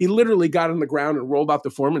form, he literally got on the ground and rolled out the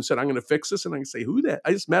form and said, I'm going to fix this. And I can say,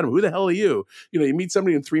 I just met him. Who the hell are you? You meet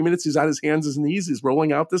somebody in 3 minutes, he's on his hands and knees, he's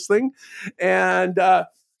rolling out this thing. And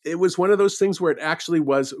it was one of those things where it actually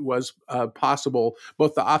was possible,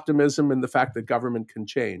 both the optimism and the fact that government can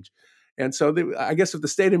change. And so I guess if the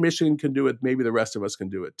state of Michigan can do it, maybe the rest of us can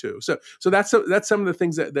do it too. So that's some of the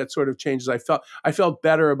things that sort of changes. I felt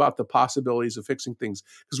better about the possibilities of fixing things,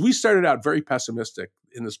 because we started out very pessimistic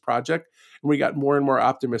in this project, and we got more and more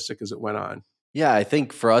optimistic as it went on. Yeah, I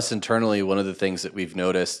think for us internally, one of the things that we've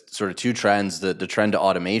noticed, sort of two trends, the trend to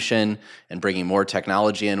automation and bringing more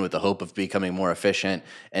technology in with the hope of becoming more efficient,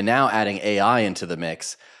 and now adding AI into the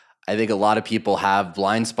mix. I think a lot of people have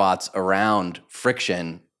blind spots around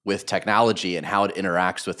friction with technology and how it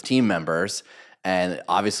interacts with team members. And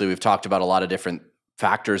obviously, we've talked about a lot of different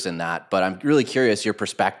factors in that, but I'm really curious your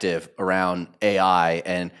perspective around AI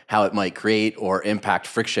and how it might create or impact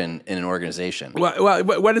friction in an organization. Well,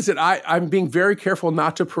 what is it? I'm being very careful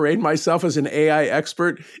not to parade myself as an AI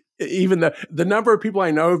expert. Even the number of people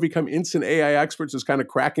I know have become instant AI experts is kind of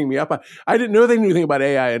cracking me up. I didn't know they knew anything about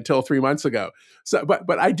AI until 3 months ago. So,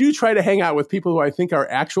 but I do try to hang out with people who I think are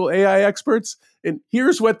actual AI experts. And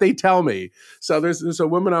here's what they tell me. So there's a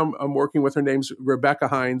woman I'm working with. Her name's Rebecca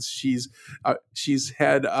Hines. She's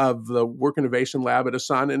head of the Work Innovation Lab at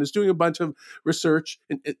Sutton and is doing a bunch of research.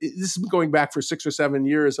 And this has been going back for 6 or 7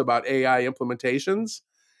 years about AI implementations.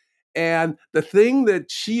 And the thing that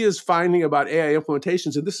she is finding about AI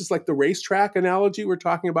implementations, and this is like the racetrack analogy we're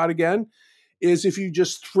talking about again, is if you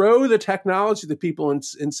just throw the technology to people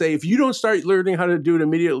and say, if you don't start learning how to do it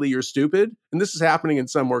immediately, you're stupid. And this is happening in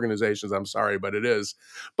some organizations. I'm sorry, but it is.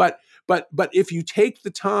 But if you take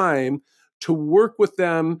the time to work with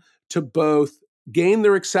them to both gain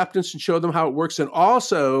their acceptance and show them how it works, and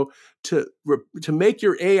also to make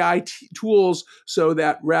your AI tools so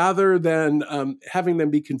that rather than having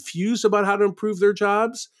them be confused about how to improve their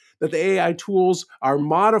jobs, that the AI tools are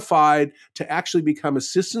modified to actually become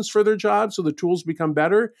assistants for their jobs, so the tools become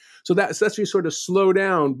better. So that's where you sort of slow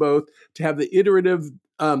down, both to have the iterative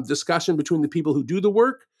discussion between the people who do the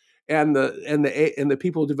work and the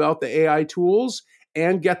people who develop the AI tools,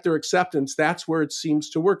 and get their acceptance. That's where it seems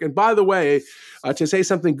to work. And by the way, to say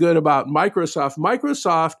something good about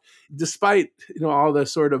Microsoft, despite all the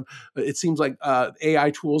sort of, it seems like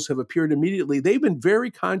AI tools have appeared immediately, they've been very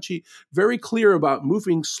clear about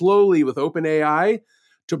moving slowly with OpenAI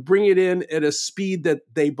to bring it in at a speed that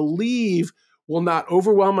they believe will not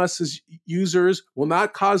overwhelm us as users, will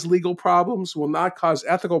not cause legal problems, will not cause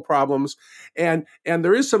ethical problems. And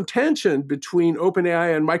there is some tension between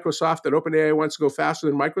OpenAI and Microsoft, that OpenAI wants to go faster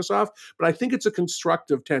than Microsoft, but I think it's a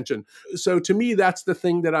constructive tension. So to me, that's the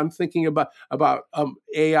thing that I'm thinking about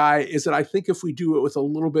AI, is that I think if we do it with a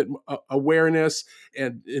little bit awareness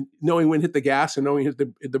and knowing when to hit the gas and knowing when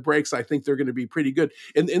to hit the brakes, I think they're going to be pretty good.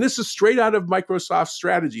 And this is straight out of Microsoft's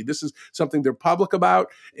strategy. This is something they're public about.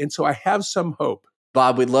 And so I have some hope.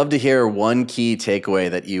 Bob, we'd love to hear one key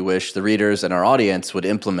takeaway that you wish the readers and our audience would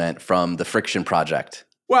implement from the Friction Project.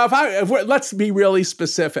 Well, let's be really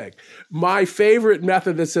specific. My favorite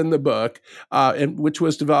method that's in the book, and which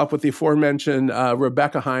was developed with the aforementioned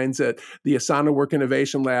Rebecca Hines at the Asana Work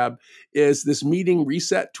Innovation Lab, is this meeting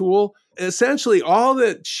reset tool. Essentially, all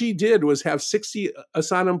that she did was have 60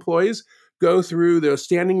 Asana employees go through their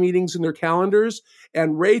standing meetings in their calendars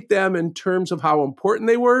and rate them in terms of how important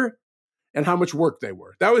they were and how much work they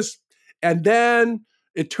were. And then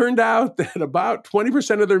it turned out that about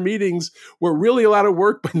 20% of their meetings were really a lot of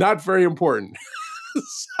work, but not very important.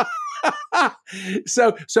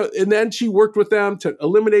 So, and then she worked with them to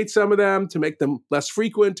eliminate some of them, to make them less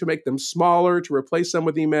frequent, to make them smaller, to replace them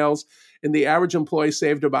with emails. And the average employee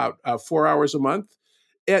saved about 4 hours a month.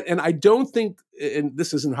 And I don't think, and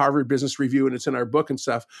this is in Harvard Business Review and it's in our book and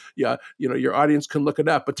stuff, your audience can look it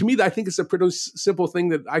up. But to me, I think it's a pretty simple thing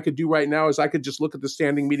that I could do right now, is I could just look at the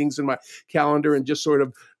standing meetings in my calendar and just sort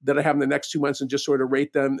of, that I have in the next 2 months, and just sort of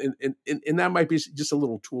rate them. And that might be just a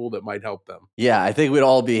little tool that might help them. Yeah, I think we'd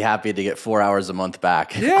all be happy to get 4 hours a month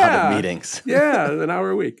back out of meetings. Yeah, an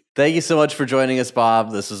hour a week. Thank you so much for joining us,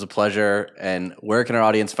 Bob. This was a pleasure. And where can our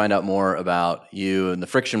audience find out more about you and the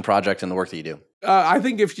Friction Project and the work that you do? I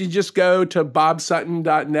think if you just go to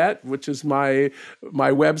bobsutton.net, which is my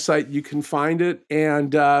website, you can find it.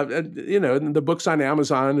 And the book's on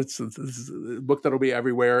Amazon. It's a book that'll be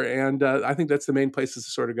everywhere. And I think that's the main places to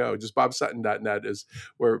sort of go. Just bobsutton.net is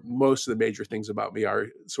where most of the major things about me are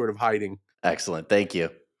sort of hiding. Excellent. Thank you.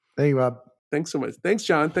 Thank you, Bob. Thanks so much. Thanks,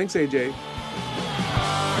 John. Thanks, AJ.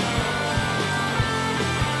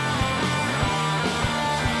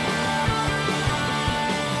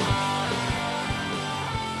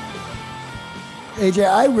 AJ,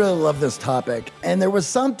 I really love this topic. And there was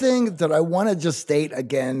something that I want to just state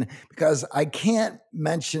again, because I can't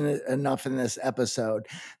mention it enough in this episode,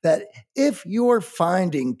 that if you're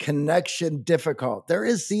finding connection difficult, there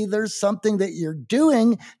is either something that you're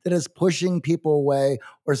doing that is pushing people away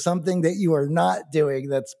or something that you are not doing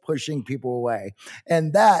that's pushing people away.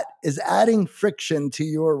 And that is adding friction to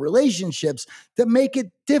your relationships that make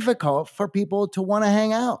it difficult for people to want to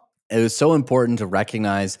hang out. It was so important to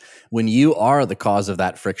recognize when you are the cause of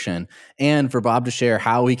that friction and for Bob to share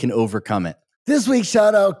how he can overcome it. This week's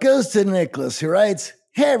shout out goes to Nicholas, who writes,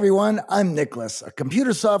 "Hey everyone, I'm Nicholas, a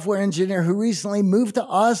computer software engineer who recently moved to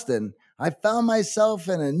Austin. I found myself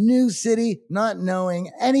in a new city, not knowing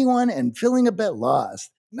anyone and feeling a bit lost.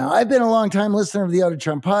 Now, I've been a long-time listener of the Art of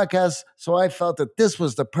Charm podcast, so I felt that this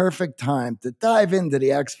was the perfect time to dive into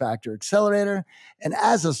the X Factor Accelerator. And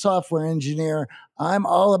as a software engineer, I'm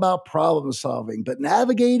all about problem solving, but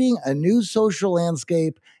navigating a new social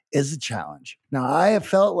landscape is a challenge. Now, I have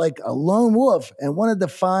felt like a lone wolf and wanted to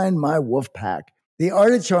find my wolf pack. The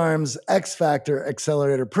Art of Charm's X Factor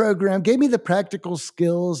Accelerator program gave me the practical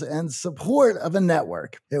skills and support of a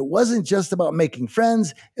network. It wasn't just about making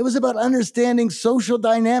friends, it was about understanding social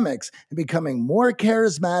dynamics and becoming more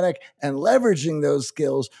charismatic and leveraging those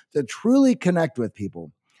skills to truly connect with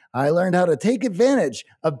people. I learned how to take advantage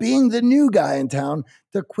of being the new guy in town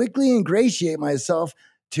to quickly ingratiate myself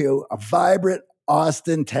to a vibrant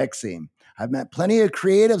Austin tech scene. I've met plenty of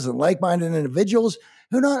creatives and like-minded individuals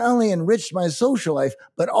who not only enriched my social life,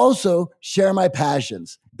 but also share my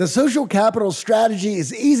passions. The social capital strategy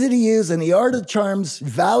is easy to use, and the Art of Charm's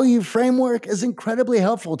value framework is incredibly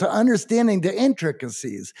helpful to understanding the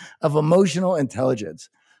intricacies of emotional intelligence.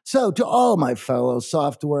 So to all my fellow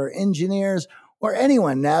software engineers or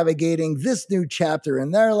anyone navigating this new chapter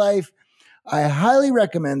in their life, I highly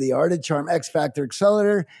recommend the Art of Charm X Factor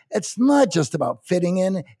Accelerator. It's not just about fitting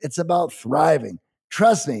in, it's about thriving.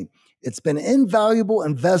 Trust me, it's been an invaluable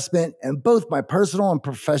investment in both my personal and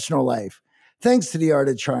professional life. Thanks to the Art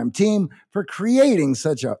of Charm team for creating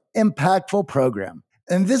such an impactful program.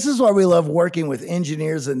 And this is why we love working with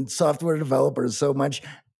engineers and software developers so much.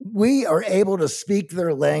 We are able to speak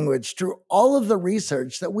their language through all of the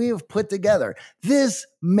research that we have put together. This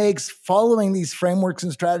makes following these frameworks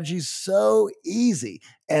and strategies so easy.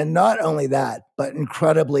 And not only that, but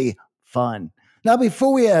incredibly fun. Now,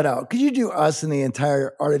 before we head out, could you do us and the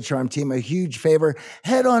entire Art of Charm team a huge favor?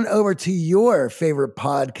 Head on over to your favorite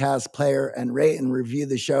podcast player and rate and review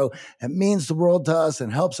the show. It means the world to us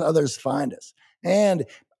and helps others find us. And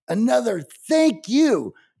another thank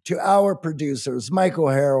you to our producers, Michael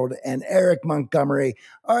Harold and Eric Montgomery.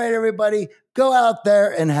 All right, everybody, go out there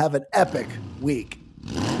and have an epic week.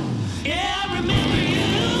 Yeah, I remember you.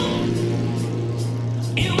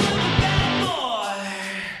 You were a bad boy.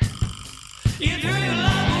 You drew your